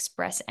these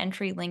express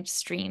entry linked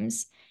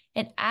streams,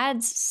 it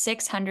adds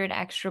 600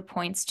 extra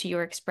points to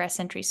your express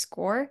entry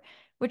score,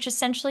 which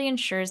essentially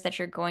ensures that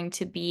you're going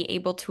to be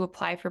able to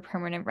apply for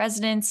permanent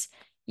residence,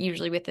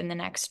 usually within the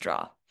next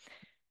draw.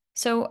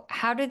 So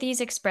how do these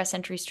express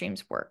entry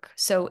streams work?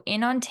 So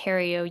in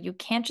Ontario, you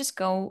can't just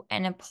go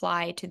and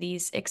apply to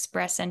these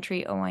express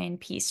entry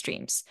OINP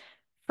streams.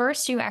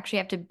 First, you actually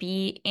have to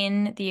be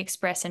in the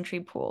express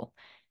entry pool.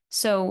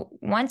 So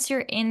once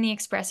you're in the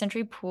express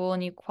entry pool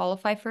and you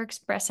qualify for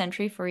express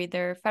entry for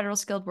either federal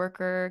skilled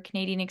worker,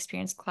 Canadian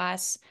experience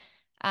class,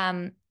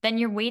 then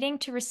you're waiting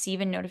to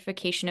receive a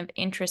notification of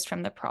interest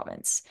from the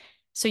province.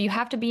 So you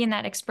have to be in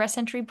that express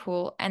entry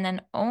pool, and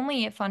then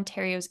only if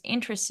Ontario's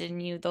interested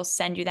in you, they'll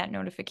send you that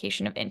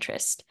notification of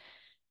interest.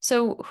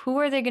 So who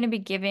are they going to be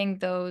giving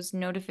those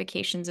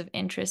notifications of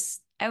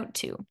interest out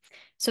to?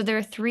 So there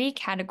are 3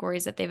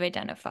 categories that they've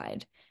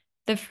identified.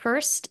 The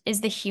first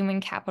is the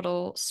human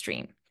capital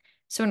stream.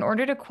 So in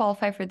order to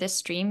qualify for this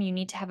stream, you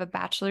need to have a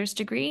bachelor's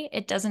degree.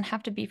 It doesn't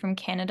have to be from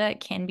Canada. It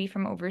can be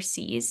from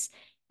overseas.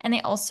 And they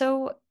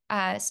also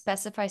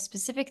specify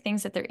specific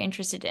things that they're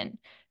interested in.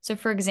 So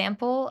for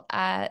example,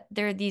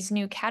 there are these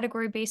new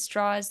category-based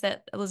draws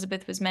that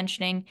Elizabeth was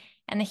mentioning,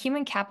 and the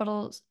human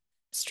capital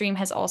stream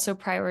has also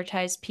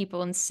prioritized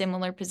people in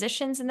similar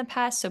positions in the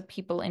past, so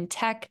people in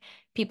tech,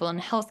 people in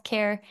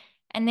healthcare,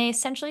 and they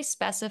essentially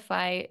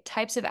specify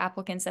types of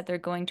applicants that they're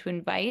going to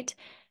invite.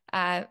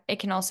 It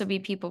can also be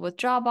people with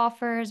job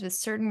offers, with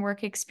certain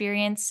work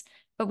experience,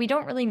 but we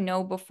don't really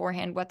know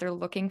beforehand what they're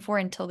looking for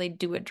until they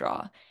do a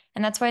draw.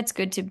 And that's why it's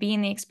good to be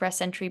in the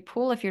express entry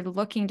pool if you're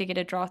looking to get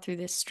a draw through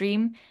this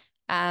stream,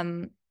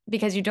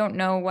 because you don't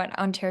know what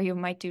Ontario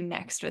might do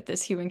next with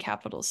this human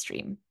capital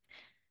stream.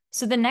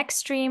 So the next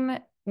stream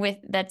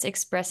that's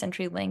express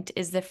entry linked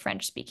is the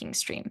French speaking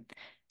stream.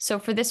 So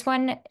for this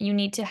one, you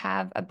need to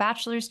have a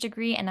bachelor's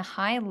degree and a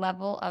high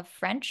level of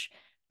French,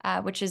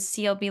 which is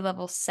CLB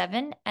level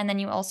 7. And then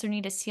you also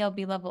need a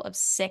CLB level of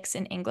 6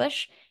 in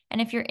English.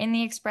 And if you're in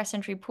the express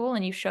entry pool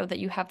and you show that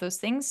you have those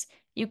things,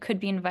 you could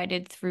be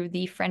invited through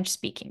the French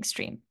speaking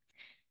stream.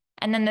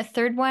 And then the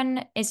third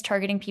one is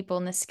targeting people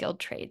in the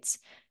skilled trades.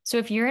 So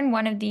if you're in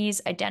one of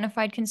these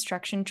identified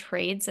construction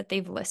trades that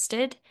they've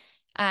listed,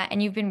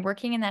 and you've been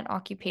working in that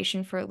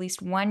occupation for at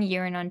least 1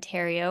 year in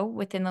Ontario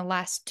within the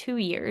last 2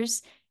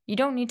 years, you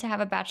don't need to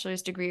have a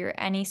bachelor's degree or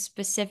any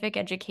specific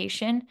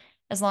education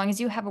as long as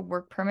you have a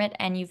work permit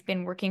and you've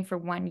been working for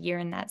 1 year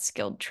in that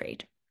skilled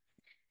trade.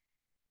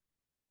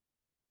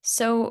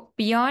 So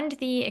beyond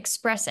the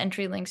express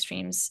entry link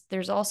streams,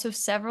 there's also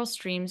several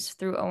streams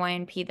through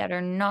OINP that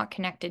are not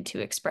connected to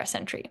express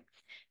entry.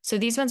 So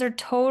these ones are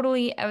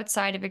totally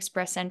outside of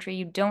express entry.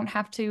 You don't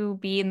have to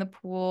be in the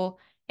pool.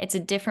 It's a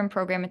different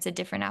program. It's a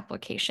different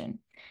application.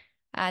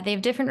 They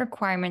have different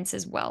requirements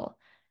as well.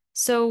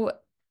 So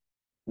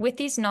with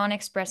these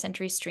non-express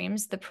entry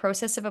streams, the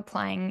process of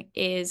applying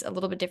is a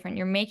little bit different.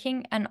 You're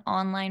making an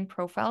online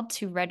profile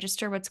to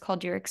register what's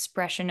called your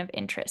expression of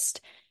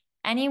interest.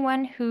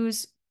 Anyone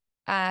who's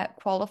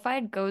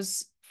qualified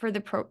goes for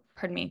the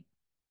pardon me.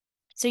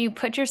 So you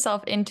put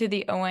yourself into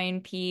the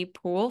OINP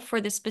pool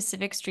for the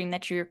specific stream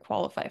that you're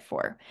qualified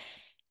for.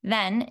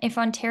 Then, if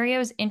Ontario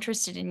is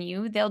interested in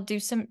you,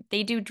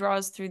 they do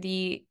draws through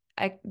the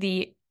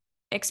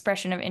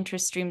expression of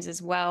interest streams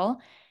as well,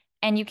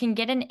 and you can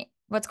get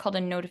what's called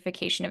a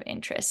notification of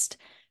interest.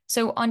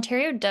 So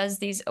Ontario does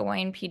these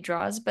OINP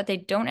draws, but they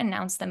don't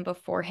announce them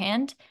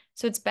beforehand.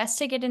 So it's best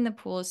to get in the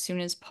pool as soon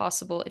as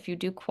possible if you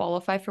do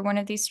qualify for one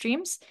of these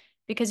streams,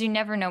 because you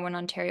never know when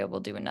Ontario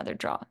will do another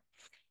draw.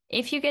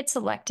 If you get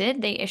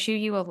selected, they issue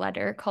you a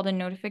letter called a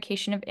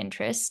notification of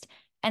interest,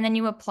 and then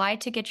you apply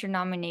to get your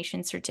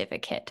nomination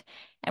certificate.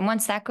 And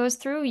once that goes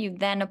through, you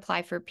then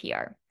apply for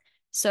PR.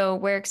 So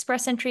where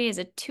express entry is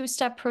a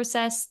 2-step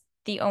process,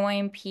 the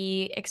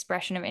OINP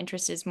expression of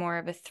interest is more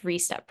of a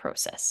 3-step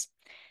process.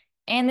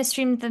 And the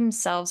streams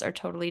themselves are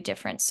totally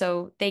different.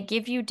 So they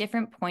give you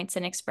different points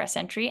in express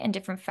entry and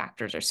different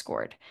factors are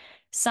scored.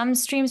 Some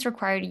streams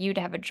require you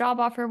to have a job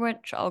offer,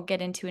 which I'll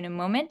get into in a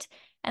moment.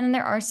 And then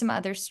there are some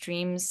other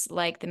streams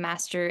like the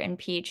master and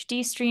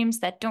PhD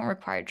streams that don't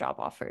require job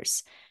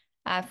offers.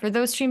 For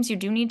those streams, you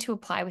do need to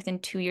apply within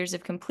 2 years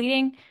of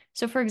completing.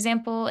 So for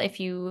example, if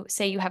you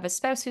say you have a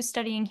spouse who's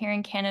studying here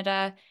in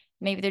Canada,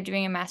 maybe they're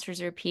doing a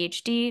master's or a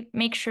PhD,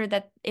 make sure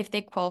that if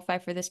they qualify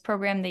for this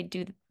program, they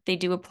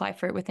do apply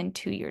for it within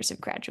 2 years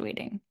of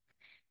graduating.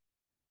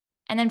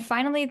 And then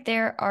finally,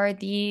 there are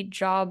the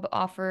job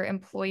offer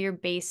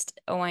employer-based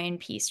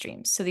OINP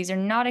streams. So these are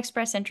not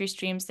express entry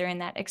streams. They're in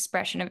that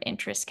expression of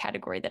interest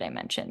category that I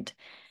mentioned.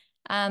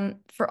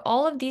 For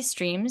all of these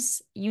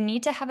streams, you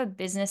need to have a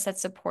business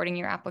that's supporting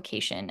your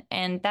application,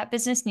 and that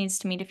business needs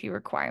to meet a few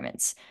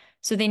requirements.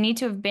 So they need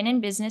to have been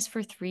in business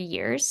for 3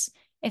 years.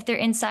 If they're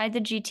inside the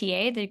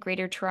GTA, the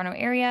Greater Toronto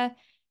Area,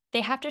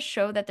 they have to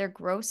show that their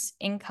gross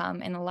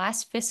income in the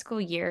last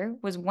fiscal year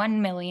was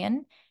 1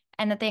 million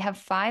and that they have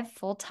 5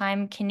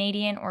 full-time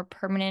Canadian or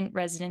permanent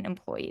resident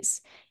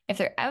employees. If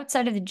they're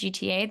outside of the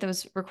GTA,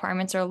 those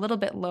requirements are a little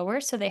bit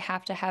lower, so they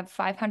have to have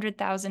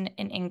 500,000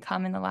 in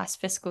income in the last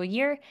fiscal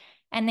year,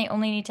 and they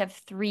only need to have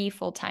 3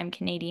 full-time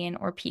Canadian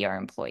or PR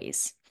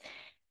employees.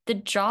 The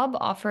job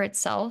offer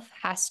itself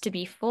has to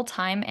be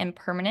full-time and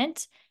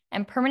permanent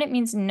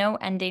means no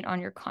end date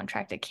on your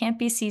contract. It can't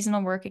be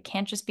seasonal work. It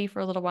can't just be for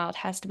a little while. It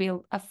has to be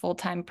a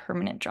full-time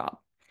permanent job.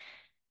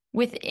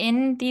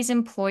 Within these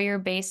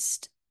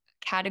employer-based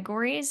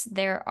categories,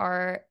 there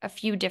are a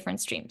few different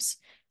streams.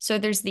 So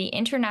there's the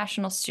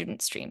international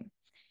student stream.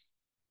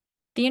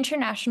 The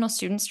international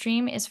student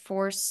stream is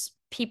for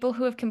people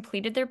who have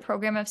completed their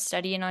program of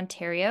study in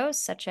Ontario,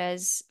 such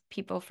as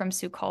people from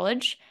Sault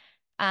College,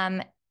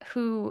 and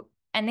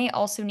they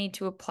also need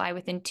to apply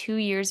within 2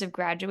 years of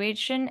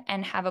graduation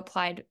and have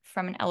applied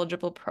from an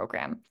eligible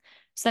program.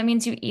 So that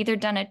means you've either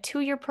done a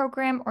 2-year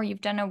program or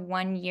you've done a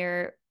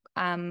 1-year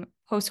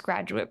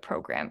postgraduate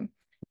program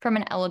from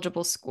an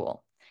eligible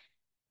school.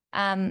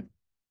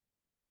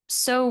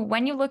 So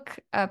when you look,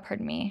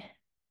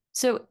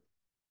 So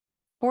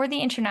for the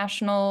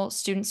international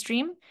student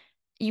stream,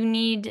 you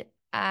need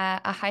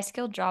a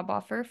high-skilled job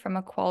offer from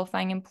a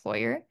qualifying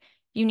employer.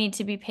 You need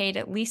to be paid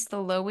at least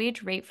the low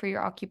wage rate for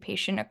your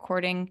occupation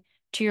according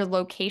to your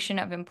location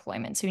of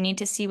employment. So you need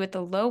to see what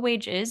the low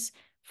wage is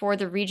for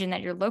the region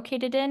that you're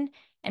located in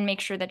and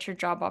make sure that your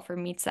job offer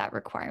meets that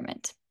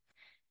requirement.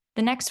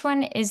 The next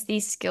one is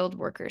the skilled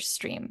workers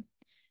stream.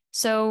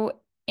 So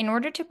in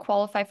order to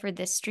qualify for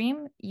this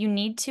stream, you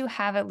need to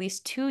have at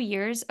least 2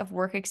 years of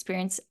work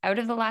experience out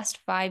of the last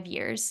 5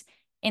 years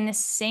in the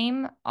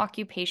same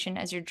occupation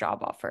as your job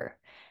offer.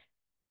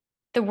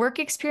 The work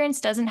experience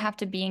doesn't have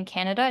to be in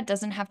Canada. It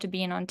doesn't have to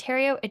be in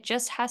Ontario. It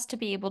just has to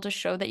be able to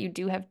show that you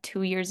do have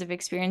 2 years of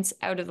experience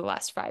out of the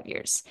last 5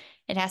 years.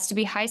 It has to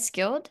be high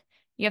skilled.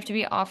 You have to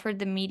be offered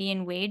the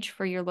median wage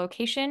for your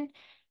location.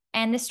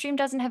 And this stream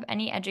doesn't have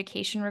any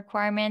education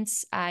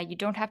requirements. You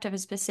don't have to have a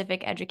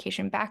specific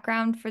education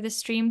background for this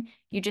stream.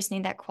 You just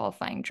need that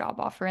qualifying job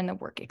offer and the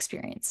work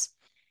experience.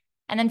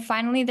 And then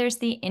finally, there's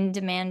the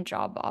in-demand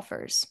job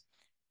offers.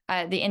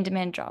 The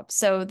in-demand job.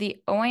 So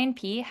the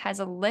OINP has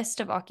a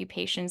list of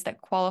occupations that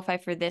qualify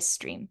for this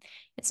stream.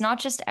 It's not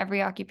just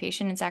every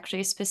occupation, it's actually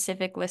a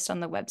specific list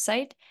on the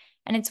website.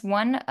 and it's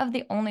one of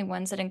the only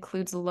ones that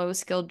includes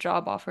low-skilled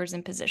job offers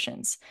and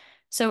positions.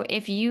 So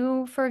if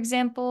you, for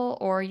example,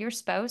 or your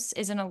spouse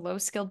is in a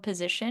low-skilled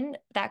position,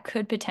 that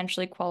could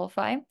potentially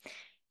qualify.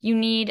 You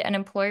need an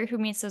employer who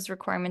meets those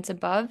requirements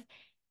above,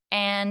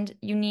 and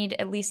you need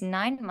at least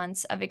 9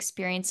 months of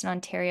experience in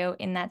Ontario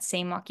in that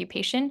same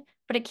occupation,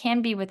 but it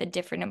can be with a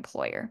different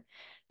employer.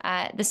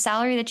 The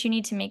salary that you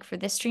need to make for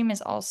this stream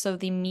is also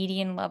the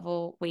median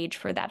level wage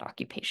for that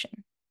occupation.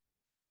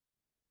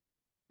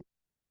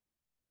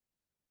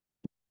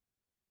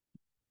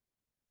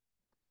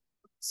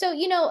 So,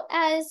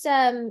 as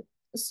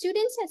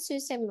students at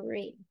Sault Ste.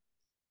 Marie,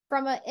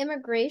 from an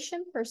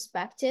immigration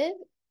perspective,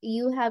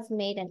 you have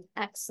made an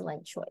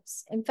excellent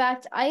choice. In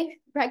fact, I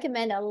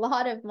recommend a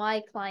lot of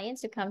my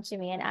clients to come to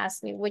me and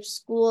ask me which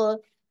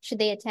school should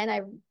they attend.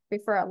 I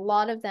refer a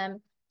lot of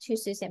them to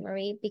Sault Ste.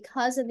 Marie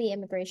because of the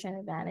immigration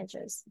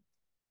advantages.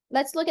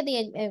 Let's look at the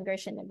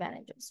immigration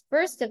advantages.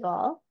 First of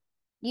all,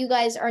 you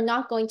guys are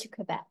not going to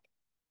Quebec.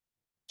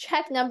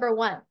 Check number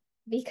one,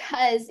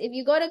 because if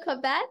you go to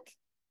Quebec,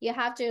 you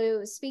have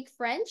to speak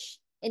French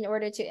in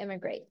order to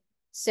immigrate.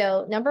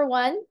 So number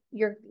one,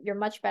 you're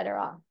much better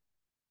off.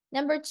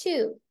 Number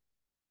two,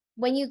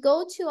 when you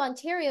go to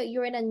Ontario,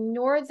 you're in a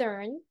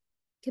northern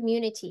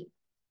community.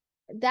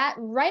 That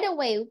right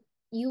away,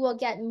 you will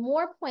get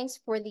more points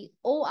for the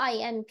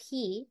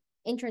OIMP,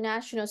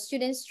 International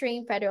Student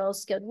Stream, Federal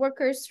Skilled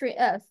Workers Stream,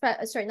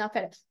 sorry, not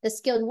federal, the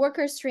Skilled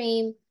Worker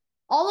Stream.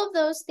 All of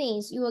those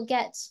things, you will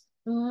get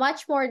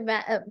much more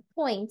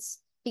points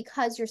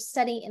because you're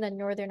studying in a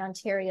Northern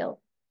Ontario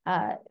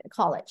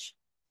college.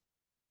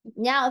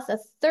 Now, the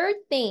third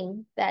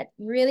thing that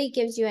really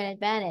gives you an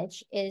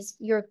advantage is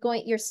you're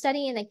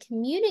studying in a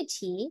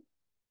community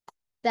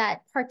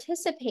that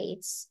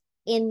participates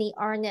in the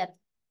RNIP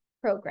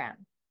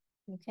program.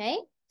 Okay.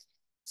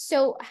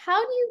 So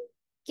how do you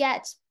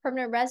get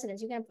permanent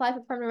residence? You can apply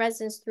for permanent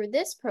residence through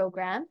this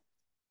program.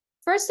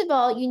 First of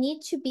all, you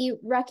need to be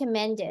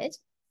recommended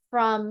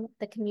from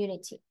the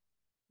community.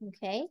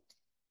 Okay.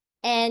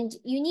 And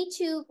you need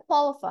to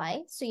qualify.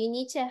 So you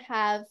need to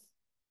have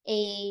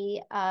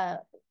a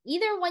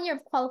either 1 year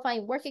of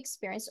qualifying work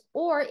experience,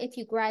 or if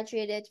you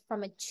graduated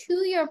from a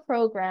 2-year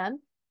program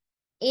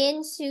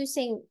in Sault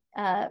Ste.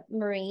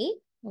 Marie,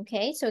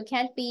 okay? So it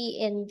can't be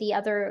in the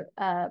other,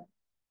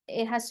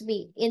 it has to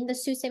be in the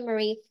Sault Ste.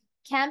 Marie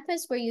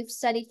campus where you've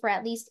studied for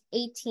at least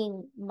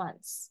 18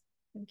 months,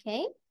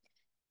 okay?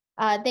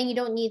 Then you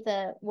don't need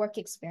the work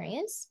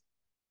experience.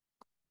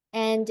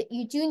 And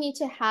you do need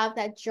to have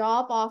that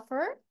job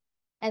offer,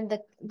 and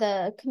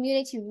the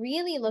community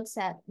really looks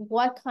at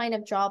what kind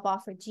of job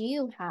offer do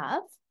you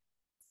have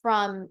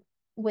from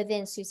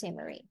within Sault Ste.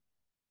 Marie,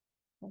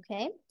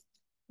 okay?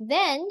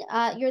 Then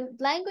your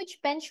language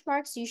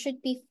benchmarks, you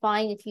should be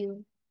fine if if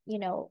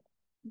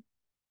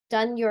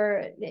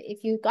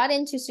you got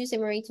into Sault Ste.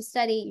 Marie to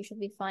study, you should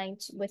be fine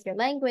with your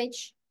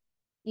language.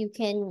 You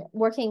can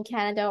work in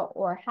Canada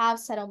or have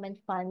settlement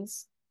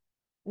funds.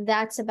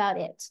 That's about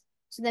it.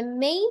 So the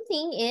main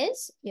thing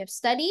is you have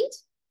studied,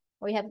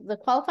 or you have the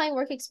qualifying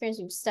work experience,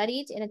 you've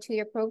studied in a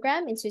 2-year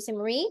program in Sault Ste.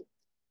 Marie,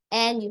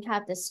 and you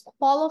have this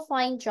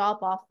qualifying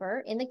job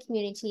offer in the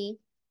community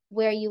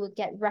where you would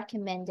get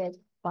recommended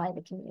by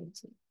the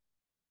community.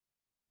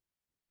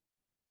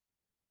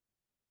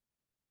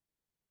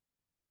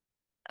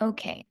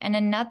 Okay, and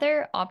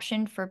another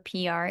option for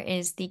PR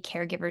is the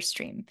caregiver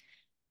stream.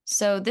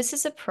 So this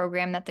is a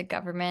program that the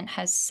government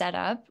has set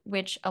up,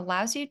 which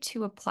allows you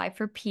to apply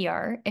for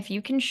PR if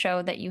you can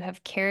show that you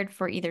have cared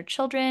for either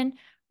children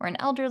or an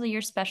elderly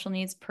or special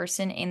needs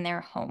person in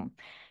their home.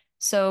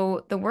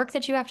 So the work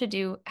that you have to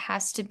do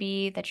has to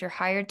be that you're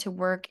hired to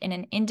work in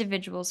an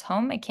individual's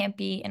home. It can't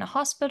be in a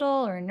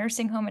hospital or a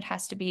nursing home. It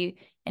has to be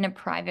in a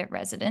private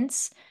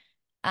residence.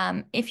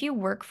 If you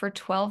work for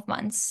 12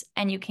 months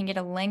and you can get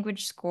a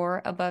language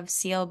score above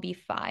CLB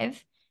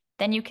 5,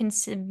 then you can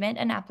submit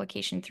an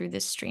application through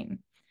this stream.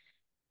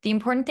 The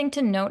important thing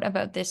to note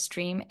about this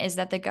stream is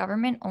that the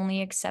government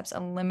only accepts a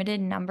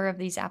limited number of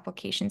these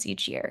applications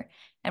each year.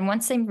 And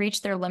once they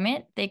reach their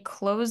limit, they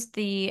close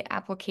the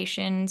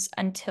applications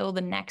until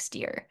the next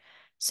year.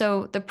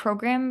 So the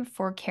program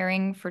for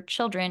caring for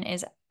children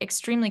is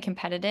extremely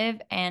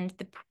competitive, and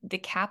the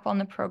cap on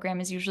the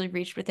program is usually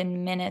reached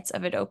within minutes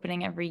of it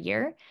opening every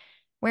year.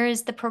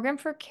 Whereas the program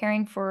for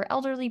caring for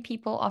elderly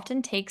people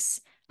often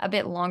takes a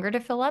bit longer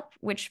to fill up,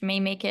 which may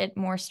make it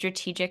more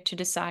strategic to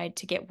decide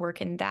to get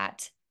work in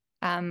that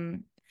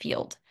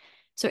field.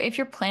 So if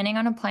you're planning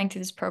on applying to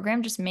this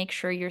program, just make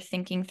sure you're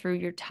thinking through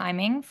your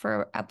timing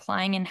for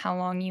applying and how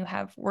long you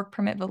have work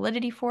permit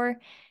validity for.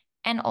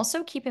 And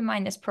also keep in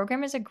mind, this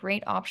program is a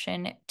great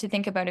option to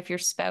think about if your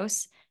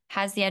spouse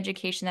has the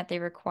education that they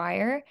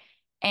require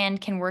and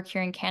can work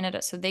here in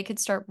Canada. So they could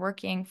start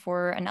working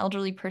for an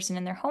elderly person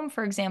in their home,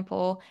 for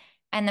example,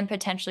 and then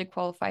potentially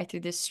qualify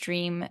through this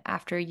stream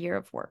after a year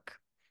of work.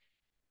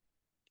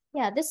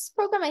 Yeah, this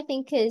program I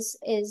think is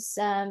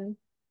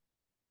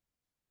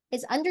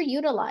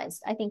underutilized,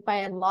 I think, by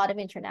a lot of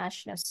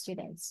international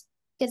students,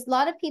 because a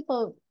lot of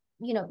people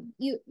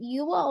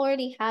you will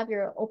already have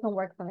your open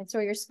work permits,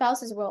 or your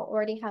spouses will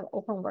already have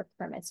open work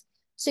permits.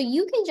 So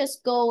you can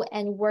just go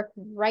and work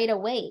right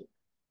away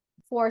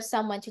for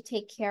someone to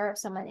take care of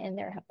someone in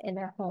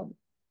their home.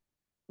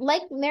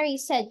 Like Mary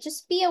said,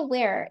 just be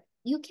aware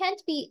you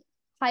can't be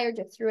hired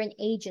through an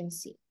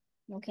agency.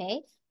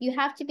 Okay. You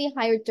have to be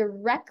hired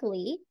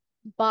directly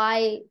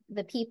by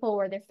the people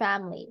or their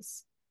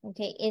families,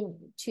 okay,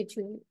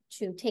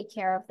 to take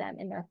care of them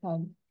in their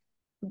home.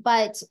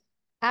 But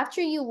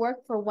after you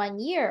work for 1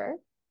 year,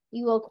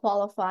 you will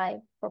qualify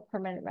for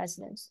permanent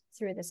residence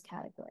through this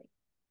category.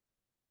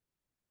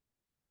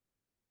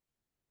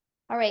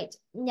 All right,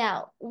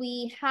 now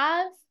we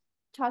have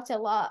talked a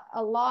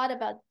lot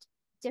about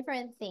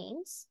different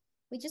things.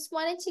 We just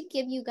wanted to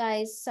give you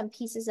guys some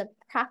pieces of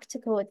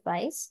practical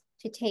advice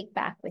to take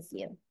back with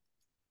you.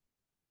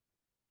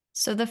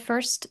 So the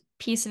first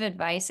piece of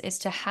advice is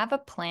to have a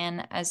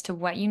plan as to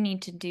what you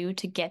need to do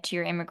to get to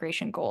your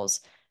immigration goals.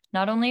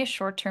 Not only a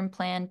short-term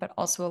plan, but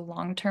also a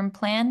long-term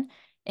plan.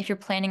 If you're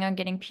planning on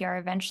getting PR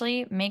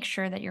eventually, make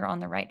sure that you're on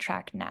the right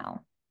track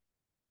now.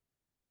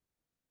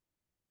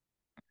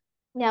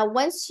 Now,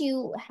 once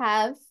you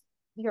have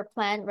your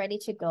plan ready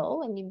to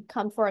go and you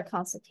come for a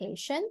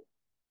consultation,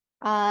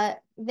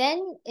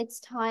 then it's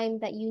time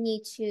that you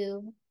need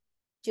to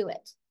do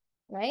it,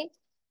 right?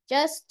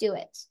 Just do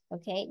it,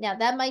 okay? Now,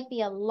 that might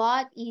be a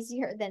lot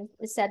easier than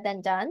said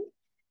than done.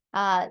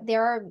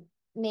 There are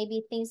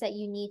maybe things that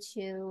you need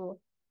to,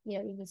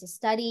 you need to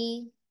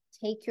study,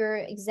 take your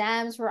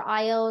exams for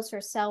IELTS or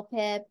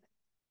CELPIP.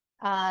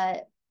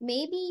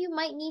 Maybe you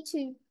might need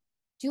to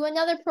do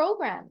another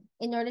program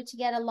in order to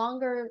get a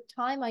longer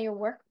time on your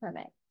work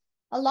permit.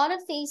 A lot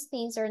of these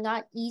things are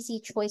not easy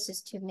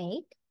choices to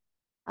make,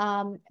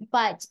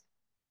 but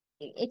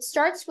it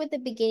starts with the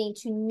beginning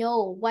to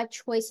know what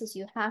choices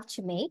you have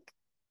to make,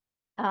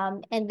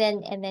 and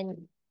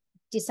then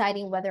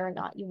deciding whether or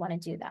not you want to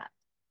do that.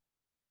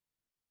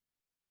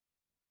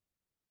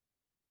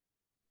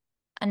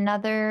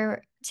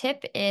 Another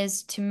tip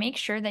is to make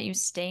sure that you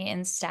stay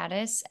in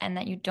status and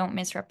that you don't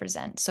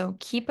misrepresent. So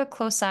keep a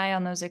close eye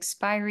on those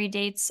expiry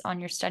dates on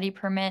your study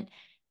permit,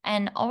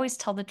 and always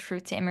tell the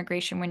truth to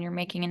immigration when you're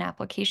making an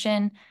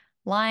application.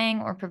 Lying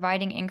or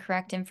providing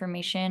incorrect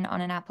information on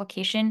an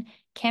application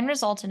can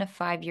result in a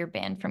 5-year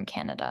ban from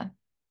Canada.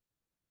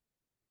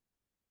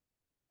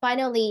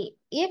 Finally,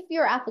 if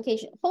your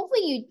application,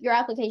 hopefully your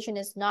application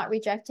is not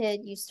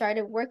rejected, you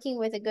started working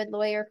with a good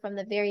lawyer from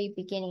the very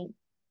beginning.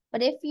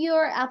 But if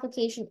your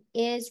application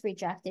is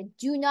rejected,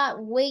 do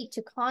not wait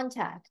to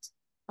contact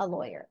a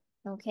lawyer,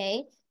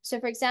 okay? So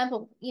for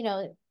example,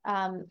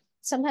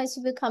 sometimes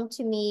people come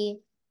to me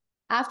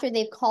after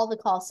they've called the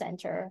call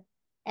center,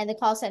 and the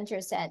call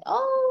center said,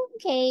 "Oh,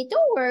 okay,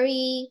 don't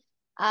worry.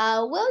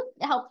 We'll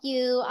help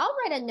you. I'll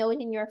write a note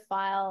in your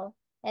file."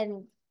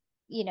 And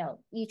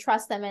you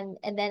trust them,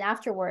 and then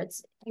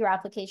afterwards your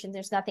application,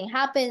 there's nothing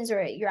happens,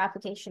 or your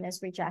application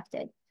is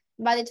rejected.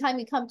 By the time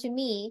you come to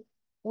me,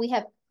 we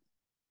have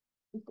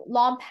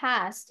long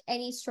past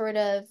any sort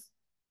of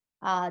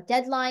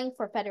deadline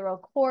for federal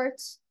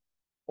court,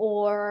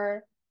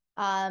 or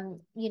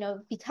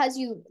because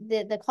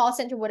the call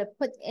center would have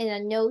put in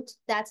a note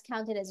that's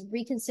counted as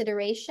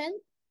reconsideration.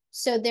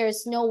 So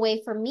there's no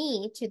way for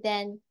me to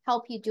then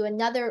help you do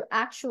another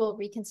actual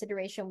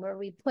reconsideration where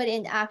we put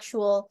in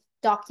actual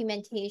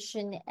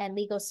documentation and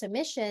legal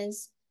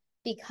submissions,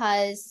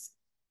 because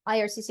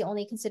IRCC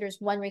only considers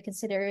one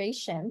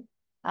reconsideration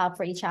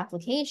for each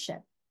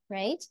application,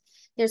 right?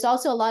 There's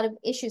also a lot of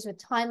issues with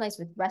timelines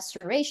with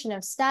restoration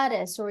of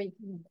status, or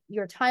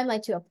your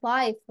timeline to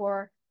apply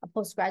for a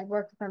postgrad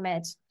work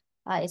permit,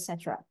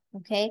 etc.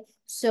 Okay,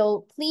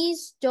 so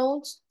please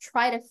don't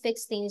try to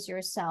fix things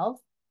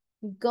yourself.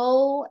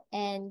 Go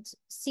and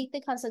seek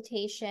the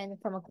consultation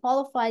from a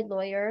qualified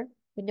lawyer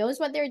who knows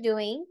what they're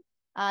doing.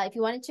 If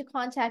you wanted to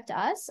contact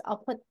us, I'll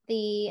put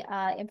the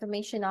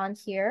information on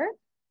here.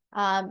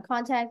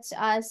 Contact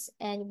us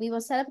and we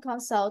will set up a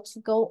consult to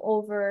go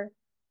over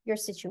your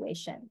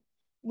situation.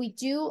 We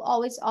do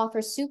always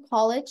offer Sault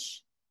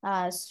College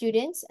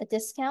students a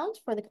discount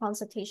for the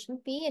consultation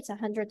fee. It's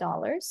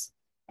 $100,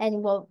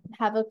 and we'll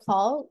have a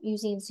call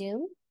using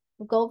Zoom.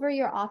 We'll go over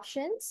your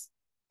options,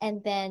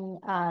 and then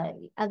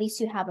at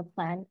least you have a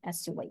plan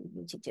as to what you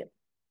need to do.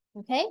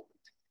 Okay?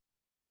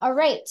 All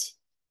right.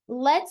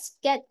 Let's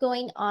get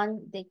going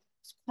on the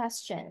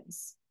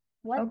questions.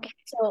 Okay.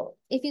 So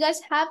if you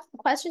guys have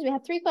questions, we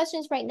have 3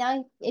 questions right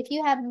now. If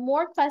you have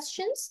more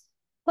questions,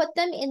 put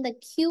them in the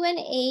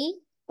Q&A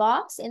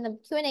box, in the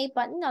Q&A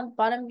button on the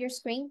bottom of your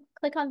screen.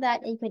 Click on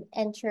that and you can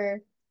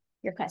enter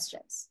your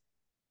questions.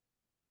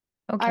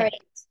 Okay. All right.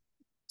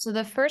 So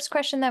the first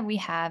question that we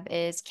have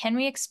is, can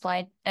we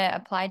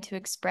apply to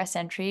express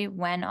entry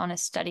when on a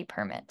study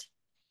permit?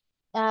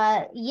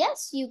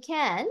 Yes, you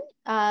can.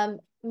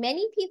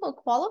 Many people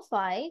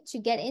qualify to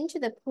get into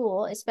the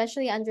pool,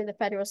 especially under the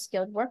federal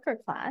skilled worker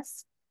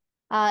class.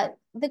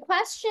 The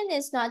question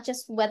is not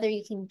just whether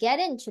you can get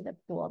into the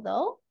pool,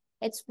 though.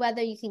 It's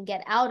whether you can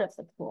get out of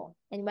the pool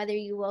and whether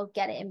you will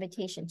get an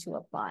invitation to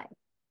apply.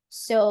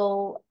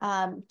 So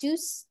do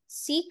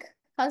seek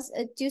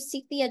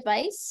the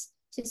advice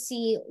to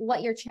see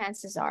what your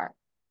chances are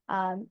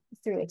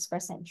through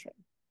Express Entry.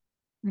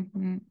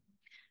 Mm-hmm.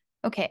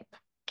 Okay.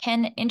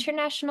 Can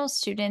international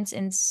students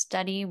in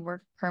study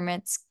work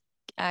permits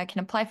can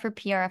apply for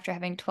PR after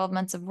having 12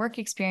 months of work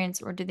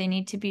experience, or do they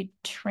need to be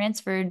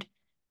transferred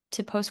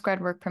to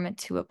postgrad work permit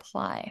to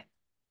apply?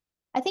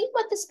 I think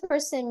what this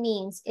person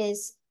means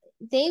is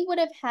they would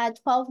have had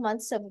 12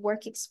 months of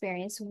work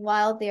experience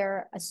while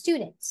they're a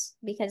student,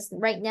 because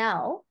right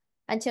now,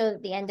 until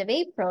the end of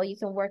April, you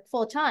can work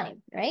full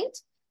time, right?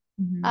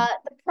 Mm-hmm.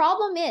 The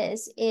problem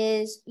is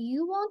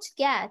you won't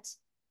get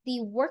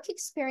the work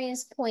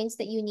experience points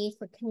that you need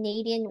for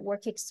Canadian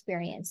work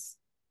experience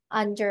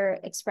under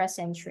Express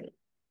Entry.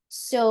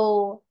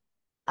 So,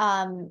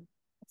 um,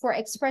 for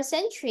Express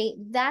Entry,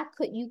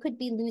 you could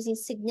be losing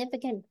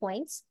significant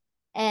points,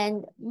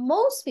 and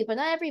most people,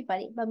 not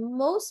everybody, but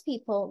most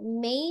people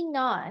may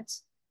not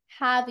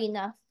have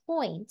enough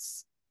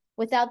points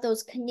without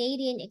those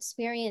Canadian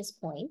experience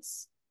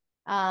points,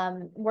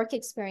 work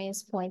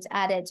experience points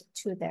added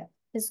to them.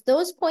 Because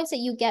those points that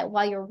you get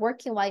while you're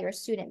working, while you're a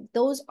student,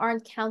 those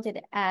aren't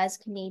counted as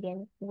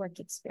Canadian work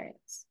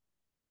experience.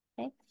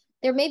 Okay.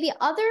 There may be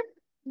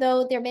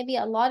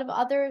a lot of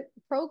other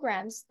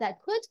programs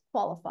that could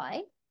qualify.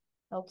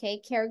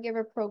 Okay.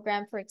 Caregiver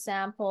program, for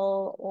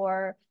example,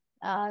 or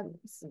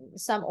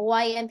some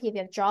OIMP if you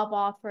have job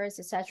offers,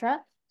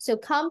 etc. So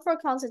come for a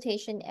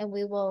consultation and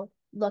we will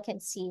look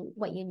and see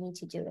what you need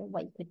to do and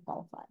what you could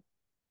qualify.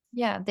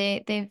 Yeah,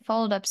 they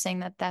followed up saying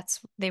that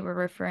they were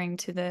referring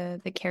to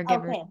the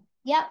caregiver. Okay.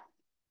 Yep.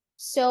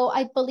 So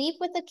I believe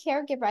with the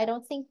caregiver, I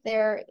don't think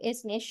there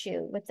is an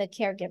issue with the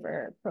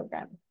caregiver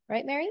program,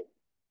 right, Mary?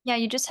 Yeah,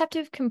 you just have to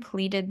have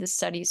completed the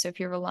study. So if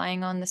you're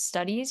relying on the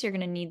studies, you're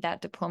going to need that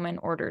diploma in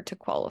order to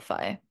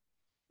qualify.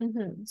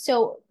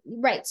 So,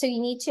 right. So you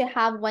need to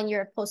have 1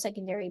 year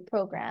post-secondary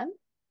program.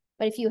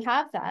 But if you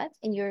have that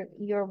and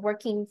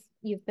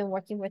you've been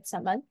working with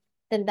someone,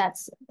 then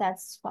that's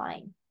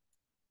fine.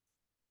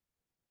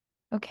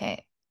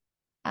 Okay.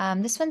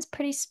 This one's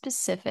pretty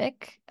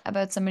specific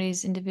about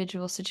somebody's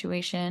individual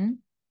situation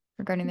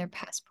regarding their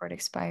passport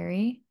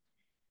expiry.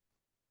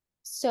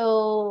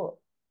 So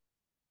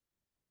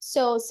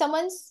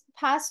someone's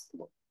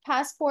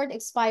passport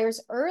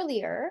expires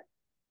earlier.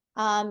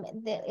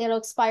 It'll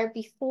expire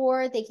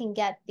before they can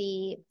get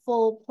the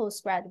full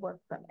postgrad work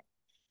permit.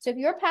 So if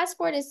your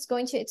passport is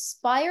going to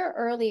expire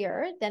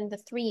earlier than the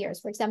 3 years,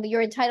 for example,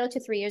 you're entitled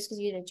to 3 years because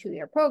you did a 2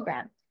 year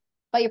program,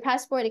 but your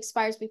passport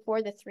expires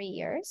before the 3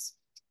 years,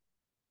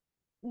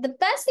 the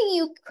best thing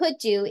you could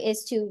do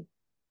is to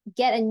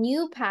get a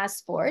new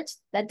passport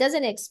that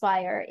doesn't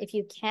expire if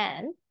you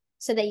can,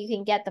 so that you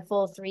can get the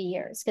full 3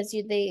 years, because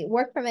the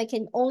work permit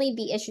can only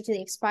be issued to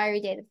the expiry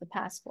date of the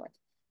passport.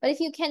 But if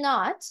you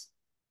cannot,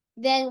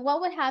 then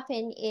what would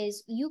happen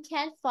is you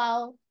can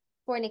file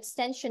for an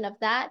extension of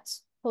that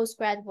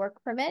postgrad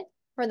work permit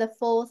for the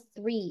full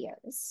 3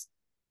 years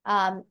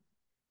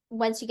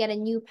once you get a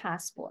new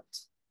passport.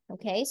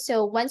 Okay,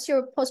 so once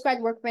your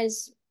postgrad work permit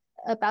is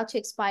about to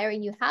expire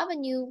and you have a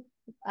new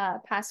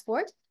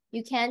passport,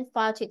 you can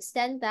file to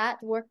extend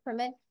that work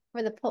permit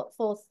for the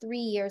full 3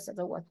 years of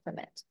the work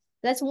permit.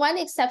 That's one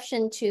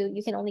exception to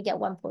you can only get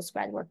one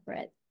postgrad work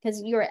permit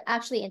because you're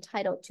actually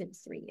entitled to the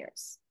 3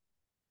 years.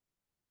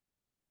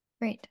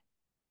 Great.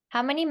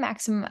 How many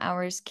maximum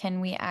hours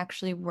can we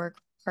actually work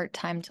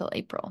part-time till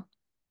April?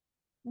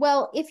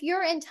 Well, if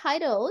you're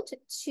entitled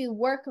to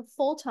work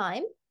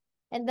full-time,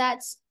 and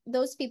that's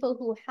those people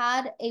who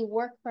had a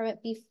work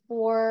permit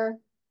before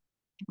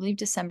I believe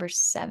December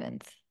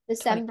 7th.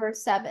 December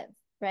 7th,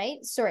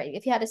 right? Sorry,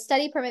 if you had a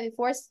study permit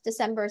before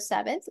December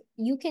 7th,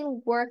 you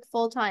can work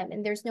full-time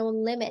and there's no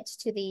limit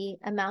to the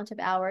amount of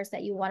hours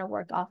that you want to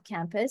work off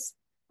campus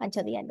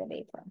until the end of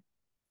April.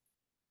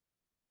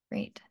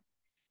 Great.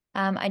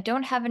 I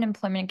don't have an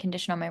employment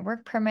condition on my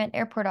work permit.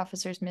 Airport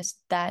officers missed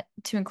that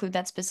to include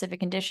that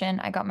specific condition.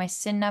 I got my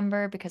SIN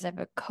number because I have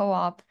a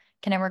co-op.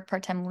 Can I work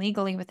part-time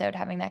legally without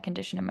having that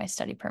condition in my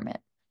study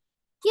permit?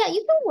 Yeah,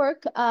 you can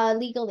work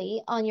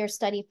legally on your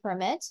study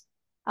permit.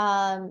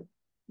 Um,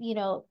 you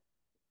know,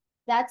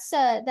 that's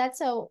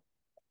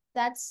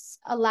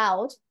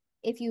allowed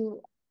if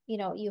you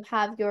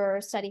have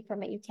your study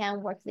permit, you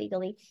can work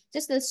legally.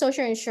 Just the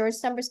social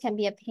insurance numbers can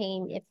be a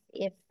pain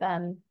if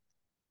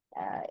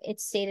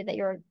it's stated that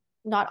you're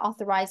not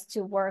authorized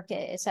to work,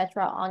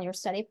 etc., on your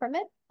study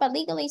permit. But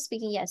legally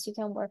speaking, yes, you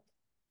can work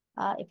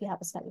if you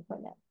have a study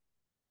permit.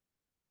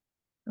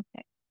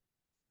 Okay.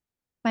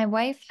 My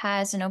wife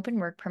has an open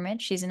work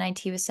permit. She's in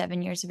IT with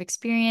 7 years of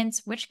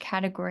experience. Which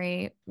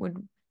category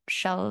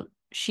shall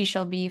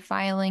be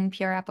filing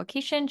PR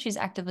application? She's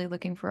actively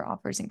looking for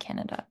offers in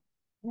Canada.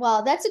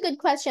 Well, that's a good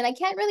question. I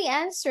can't really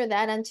answer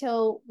that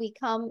until we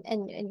come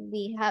and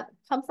we have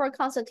come for a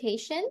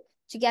consultation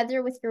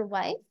together with your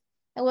wife,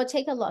 and we'll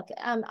take a look.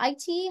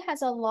 IT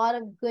has a lot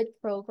of good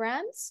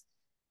programs,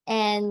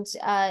 and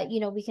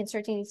we can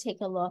certainly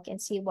take a look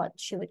and see what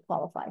she would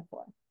qualify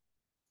for.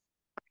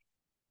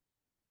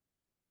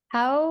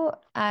 How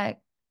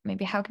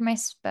maybe how can my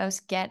spouse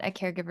get a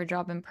caregiver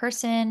job in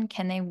person?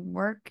 Can they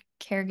work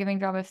caregiving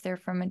job if they're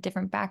from a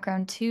different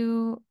background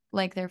too?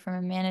 Like they're from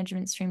a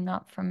management stream,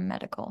 not from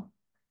medical.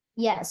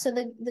 Yeah, so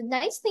the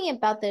nice thing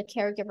about the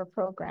caregiver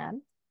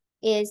program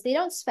is they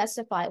don't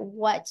specify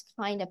what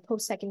kind of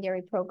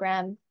post-secondary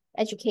program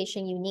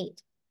education you need.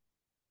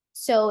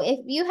 So if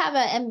you have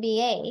an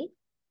MBA,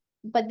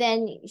 but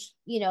then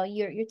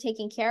you're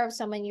taking care of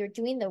someone, you're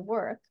doing the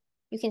work,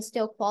 you can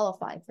still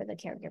qualify for the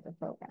caregiver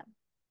program.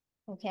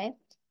 Okay.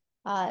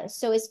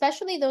 So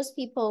especially those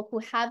people who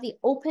have the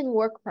open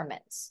work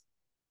permits,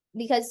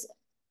 because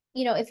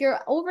if you're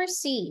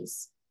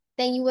overseas,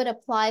 then you would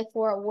apply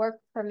for a work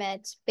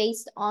permit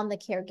based on the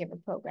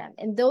caregiver program.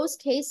 In those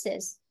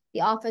cases,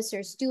 the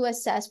officers do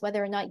assess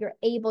whether or not you're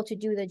able to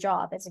do the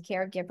job as a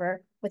caregiver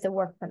with a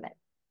work permit.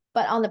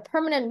 But on the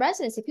permanent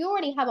residence, if you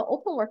already have an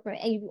open work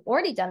permit and you've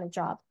already done the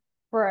job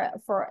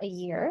for a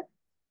year,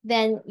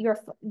 then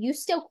you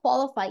still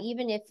qualify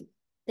even if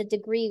the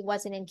degree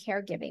wasn't in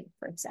caregiving,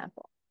 for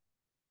example.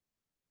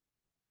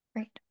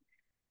 Right.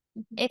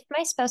 If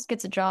my spouse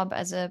gets a job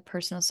as a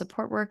personal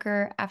support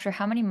worker, after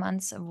how many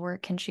months of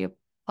work can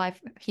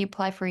he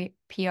apply for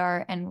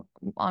PR, and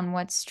on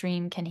what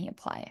stream can he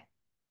apply?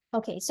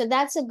 Okay, so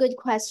that's a good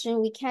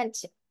question. We can't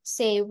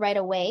say right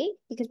away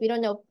because we don't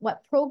know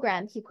what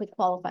program he could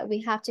qualify.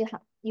 You have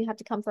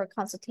to come for a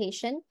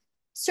consultation.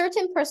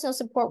 Certain personal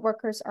support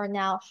workers are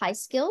now high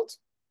skilled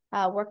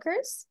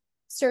workers.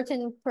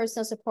 Certain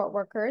personal support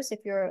workers, if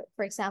you're,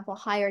 for example,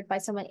 hired by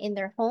someone in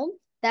their home,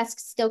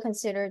 that's still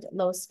considered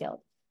low skilled.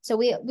 So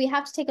we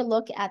have to take a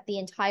look at the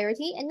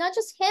entirety, and not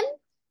just him.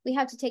 We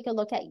have to take a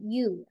look at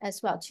you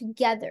as well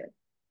together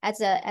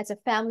as a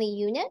family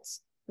unit.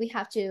 We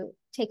have to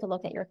take a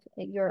look at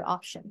your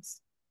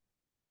options.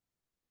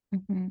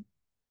 Mm-hmm.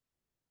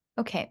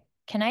 Okay.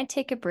 Can I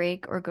take a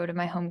break or go to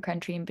my home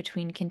country in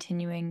between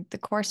continuing the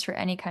course for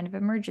any kind of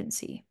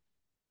emergency?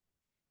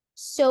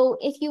 So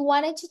if you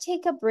wanted to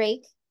take a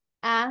break,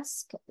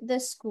 ask the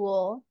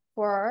school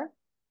for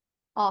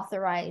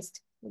authorized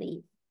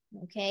leave.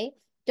 Okay.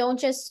 Don't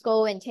just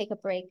go and take a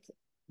break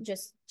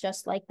just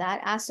like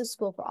that. Ask the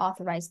school for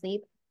authorized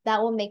leave.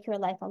 That will make your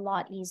life a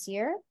lot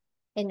easier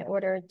in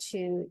order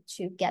to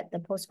get the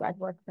postgrad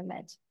work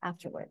permit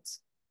afterwards.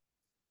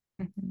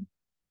 Mhm.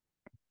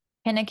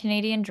 Can a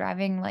Canadian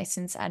driving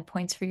license add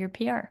points for your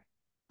PR?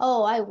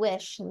 Oh, I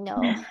wish. No,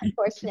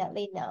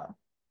 unfortunately, no.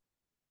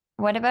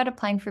 What about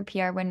applying for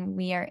PR when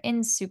we are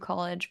in Sault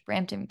College,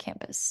 Brampton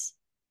campus?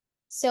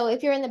 So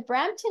if you're in the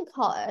Brampton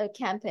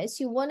campus,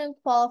 you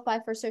wouldn't qualify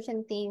for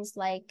certain things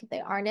like the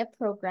RNEP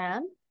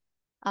program.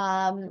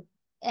 Um,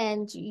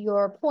 and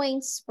your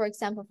points, for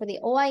example, for the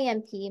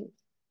OIMP,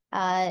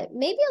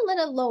 maybe a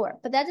little lower,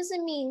 but that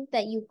doesn't mean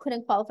that you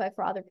couldn't qualify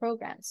for other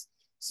programs.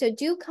 So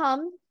do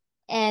come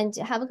and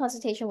have a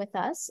consultation with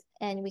us,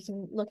 and we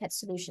can look at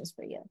solutions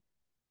for you.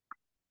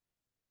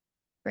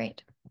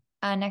 Great.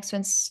 Next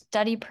one,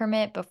 study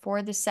permit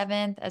before the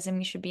 7th, as in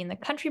we should be in the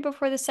country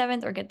before the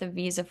 7th or get the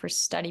visa for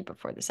study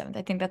before the 7th.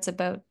 I think that's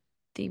about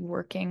the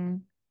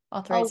working Oh,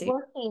 authorization.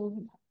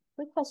 working.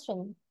 Good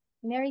question.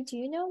 Mary, do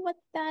you know what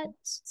that?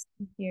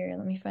 Here,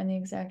 let me find the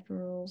exact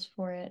rules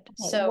for it.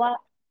 Okay, So what?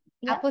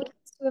 Yeah.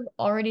 applicants who have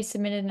already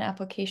submitted an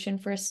application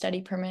for a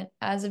study permit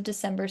as of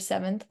December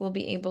 7th will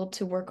be able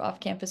to work off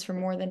campus for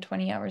more than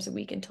 20 hours a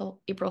week until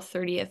April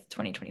 30th,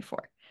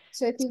 2024.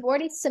 So if you've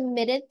already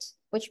submitted,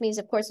 which means,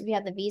 of course, if you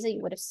have the visa,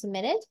 you would have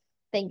submitted,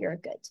 then you're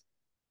good.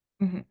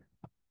 Mhm.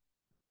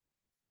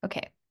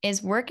 Okay.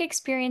 Is work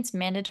experience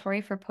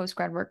mandatory for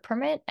postgrad work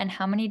permit? And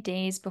how many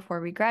days before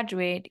we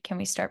graduate can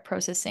we start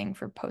processing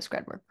for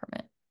postgrad work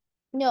permit?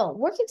 No,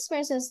 work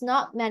experience is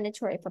not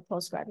mandatory for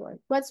postgrad work.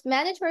 What's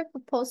mandatory for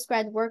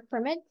postgrad work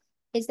permit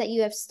is that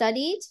you have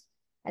studied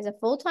as a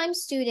full-time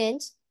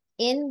student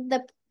in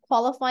the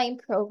qualifying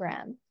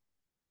program.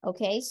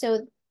 Okay,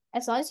 so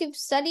as long as you've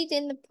studied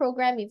in the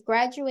program, you've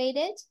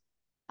graduated,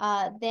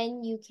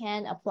 then you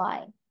can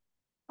apply.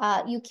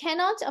 You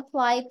cannot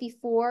apply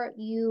before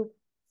you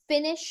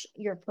finish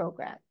your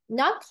program,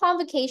 not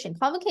convocation.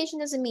 Convocation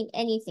doesn't mean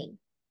anything.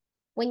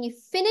 When you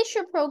finish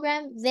your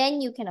program,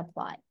 then you can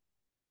apply.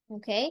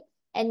 Okay.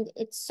 And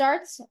it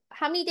starts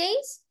how many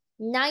days?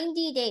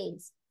 90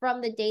 days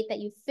from the date that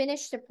you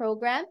finish the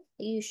program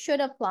that you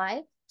should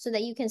apply so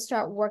that you can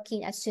start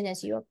working as soon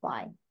as you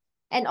apply.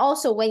 And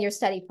also when your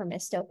study permit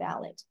is still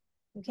valid.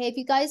 Okay. If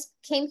you guys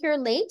came here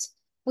late,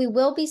 we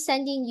will be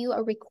sending you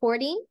a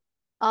recording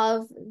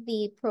of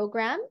the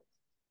program.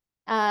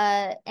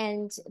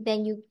 And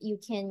then you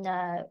can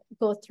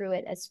go through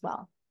it as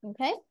well.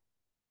 Okay.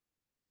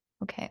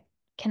 Okay.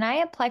 Can I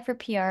apply for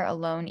PR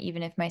alone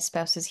even if my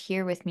spouse is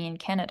here with me in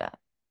Canada?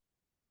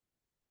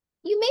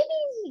 You may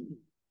be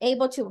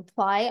able to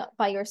apply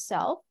by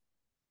yourself,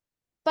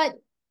 but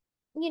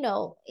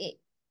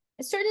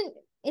certain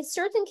in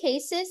certain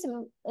cases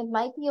it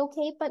might be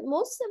okay, but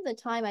most of the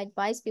time I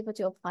advise people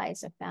to apply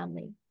as a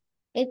family.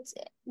 It's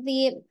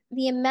the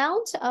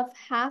amount of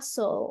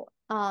hassle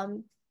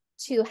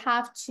to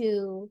have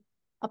to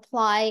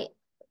apply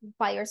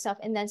by yourself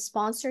and then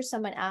sponsor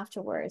someone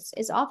afterwards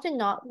is often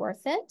not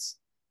worth it.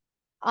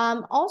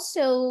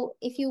 Also,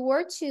 if you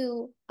were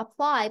to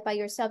apply by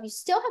yourself, you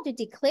still have to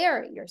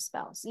declare your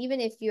spouse, even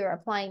if you're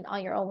applying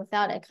on your own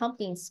without an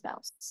accompanying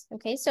spouse.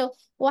 Okay, so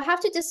we'll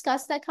have to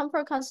discuss that. Come for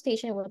a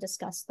consultation and we'll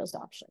discuss those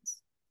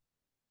options.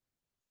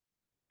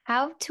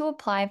 How to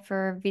apply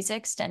for visa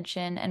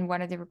extension and what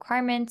are the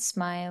requirements?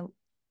 My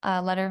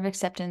letter of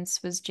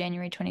acceptance was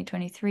January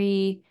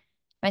 2023.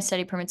 My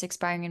study permit's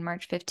expiring in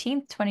March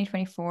 15th,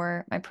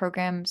 2024. My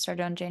program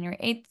started on January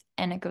 8th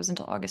and it goes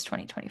until August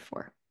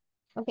 2024.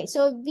 Okay,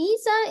 so a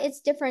visa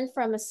is different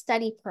from a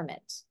study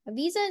permit. A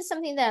visa is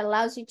something that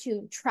allows you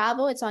to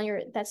travel. It's on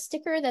that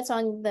sticker that's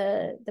on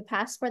the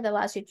passport that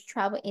allows you to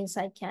travel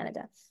inside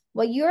Canada.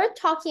 What you're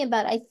talking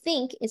about, I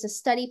think, is a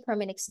study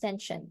permit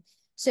extension.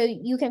 So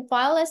you can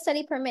file a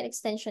study permit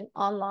extension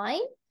online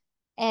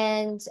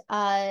and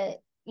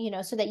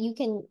so that you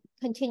can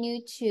continue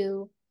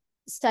to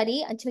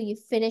study until you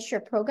finish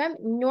your program.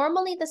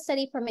 Normally, the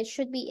study permit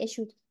should be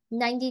issued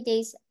 90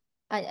 days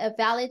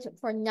valid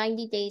for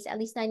 90 days, at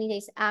least 90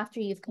 days after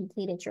you've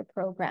completed your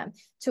program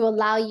to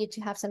allow you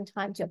to have some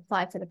time to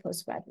apply for the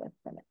postgraduate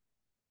permit.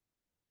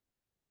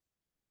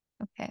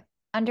 Okay.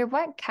 Under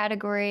what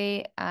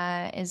category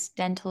is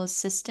dental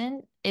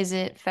assistant? Is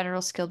it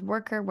federal skilled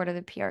worker? What are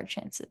the PR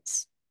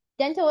chances?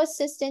 Dental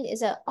assistant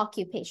is an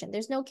occupation.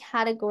 There's no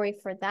category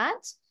for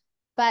that,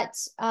 but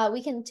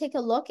we can take a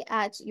look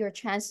at your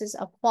chances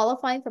of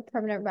qualifying for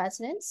permanent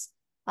residence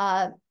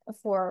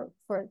for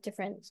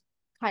different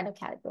kind of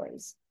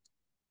categories.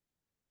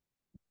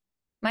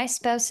 My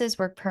spouse's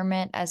work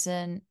permit as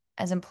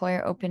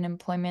employer open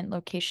employment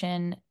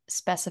location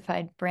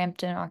specified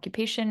Brampton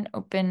occupation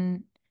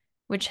open,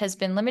 which has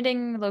been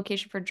limiting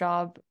location for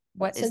job.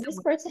 What so is this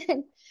the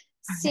person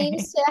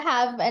seems to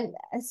have a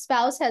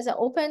spouse has an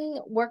open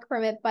work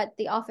permit, but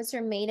the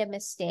officer made a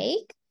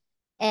mistake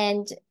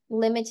and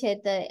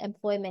limited the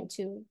employment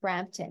to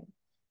Brampton.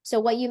 So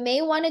what you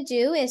may want to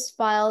do is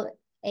file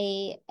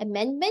a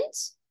amendment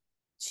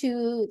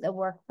to the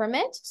work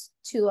permit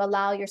to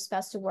allow your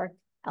spouse to work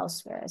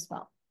elsewhere as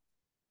well.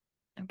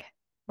 Okay.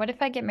 What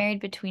if I get married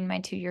between my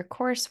 2-year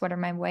course? What are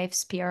my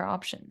wife's PR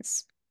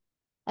options?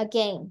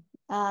 Again,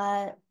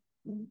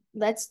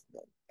 let's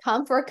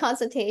come for a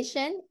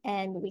consultation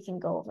and we can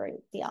go over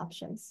the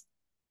options.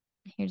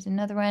 Here's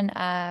another one.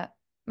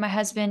 My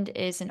husband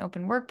is an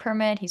open work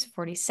permit. He's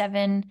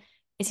 47.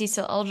 Is he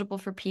still eligible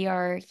for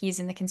PR? He's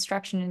in the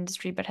construction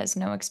industry but has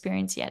no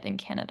experience yet in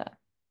Canada.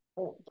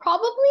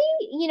 Probably,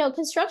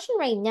 construction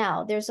right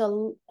now, there's a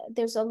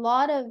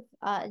lot of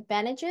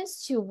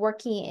advantages to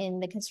working in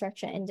the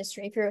construction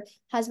industry. If your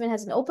husband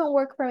has an open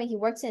work permit, he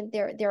works in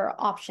there are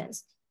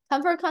options.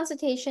 Come for a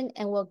consultation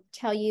and we'll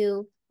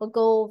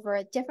go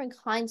over different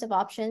kinds of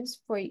options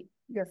for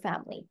your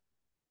family.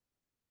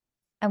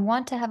 I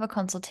want to have a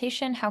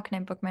consultation. How can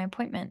I book my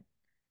appointment?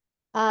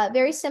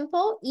 Very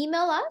simple.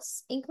 Email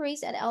us,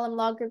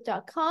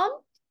 inquiries@lmlawgroup.com.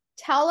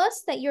 Tell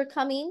us that you're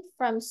coming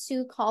from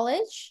Sault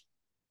College,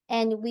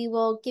 and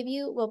we'll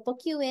book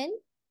you in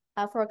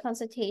for a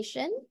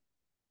consultation.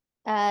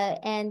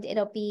 And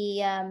it'll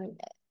be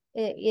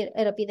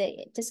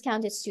the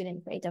discounted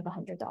student rate of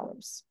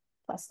 $100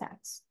 plus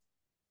tax.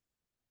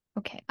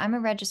 Okay, I'm a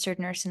registered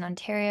nurse in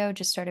Ontario,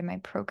 just started my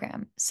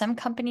program. Some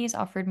companies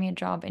offered me a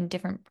job in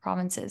different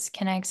provinces.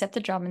 Can I accept the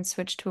job and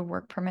switch to a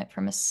work permit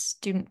from a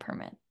student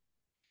permit?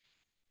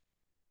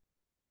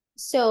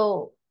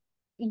 So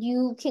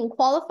you can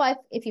qualify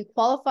if you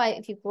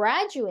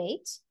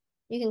graduate,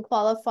 you can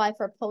qualify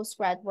for a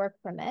post-grad work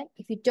permit.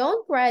 If you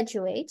don't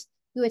graduate,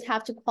 you would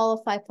have to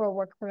qualify for a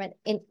work permit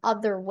in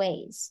other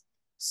ways.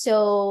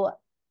 So,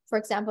 for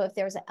example, if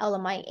there's an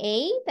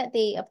LMIA that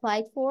they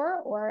applied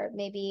for, or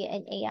maybe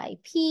an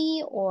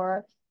AIP,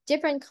 or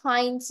different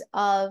kinds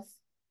of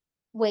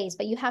ways,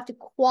 but you have to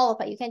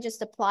qualify. You can't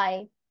just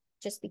apply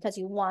just because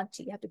you want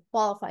to. You have to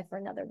qualify for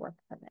another work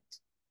permit.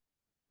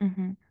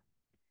 Mm-hmm.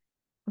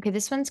 Okay,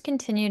 this one's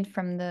continued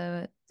from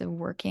the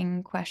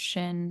working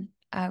question.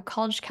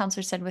 College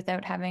counselor said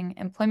without having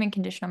employment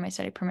condition on my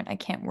study permit, I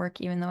can't work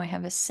even though I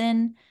have a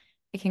SIN.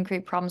 It can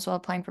create problems while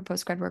applying for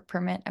postgrad work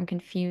permit. I'm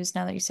confused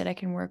now that you said I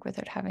can work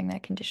without having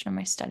that condition on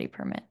my study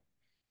permit.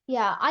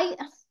 Yeah, I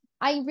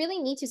really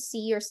need to see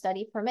your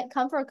study permit.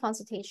 Come for a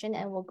consultation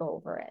and we'll go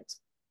over it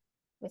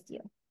with you.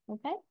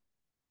 Okay?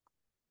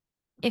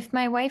 If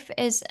my wife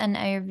is an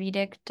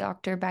Ayurvedic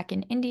doctor back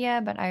in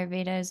India, but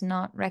Ayurveda is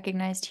not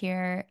recognized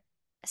here,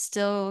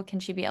 still can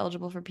she be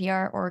eligible for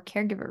PR or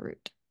caregiver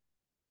route?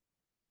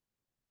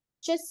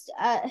 Just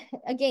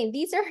again,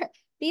 these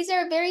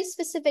are very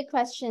specific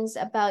questions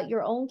about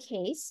your own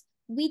case.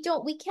 We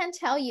can't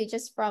tell you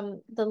just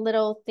from the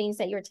little things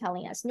that you're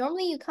telling us.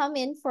 Normally you come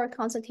in for a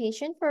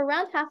consultation for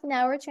around half an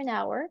hour to an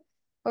hour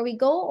where we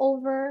go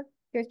over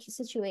your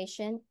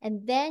situation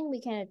and then we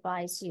can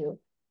advise you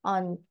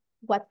on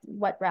what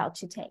route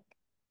to take.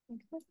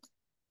 Okay.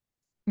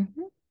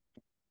 Mm-hmm.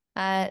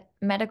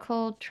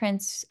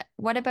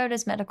 What about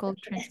as medical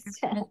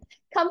transcriptionist?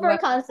 Come for a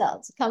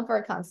consult. Come for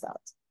a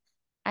consult.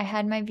 I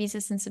had my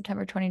visa since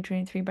September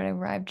 2023, but I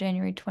arrived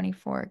January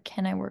 24.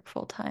 Can I work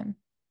full time?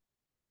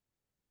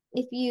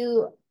 If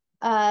you,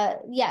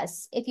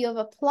 yes, if you have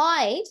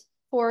applied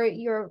for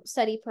your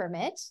study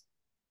permit,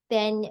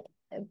 then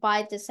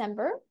by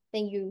December,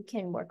 then you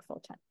can work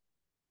full time.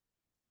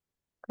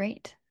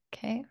 Great.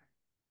 Okay.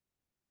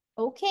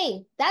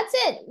 Okay, that's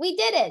it. We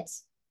did it.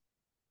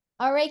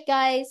 All right,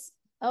 guys.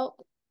 Oh,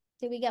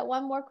 did we get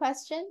one more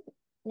question?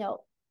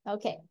 No.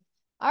 Okay.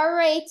 All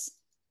right.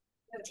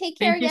 Take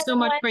care Thank you again, so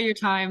much everyone. for your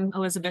time,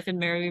 Elizabeth and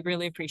Mary. We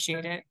really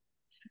appreciate it.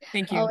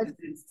 Thank Oh,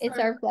 you. it's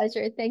our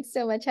pleasure. Thanks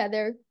so much,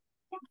 Heather.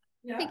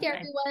 Yeah. Take care,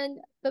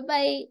 everyone.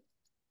 Bye-bye.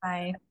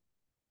 Bye.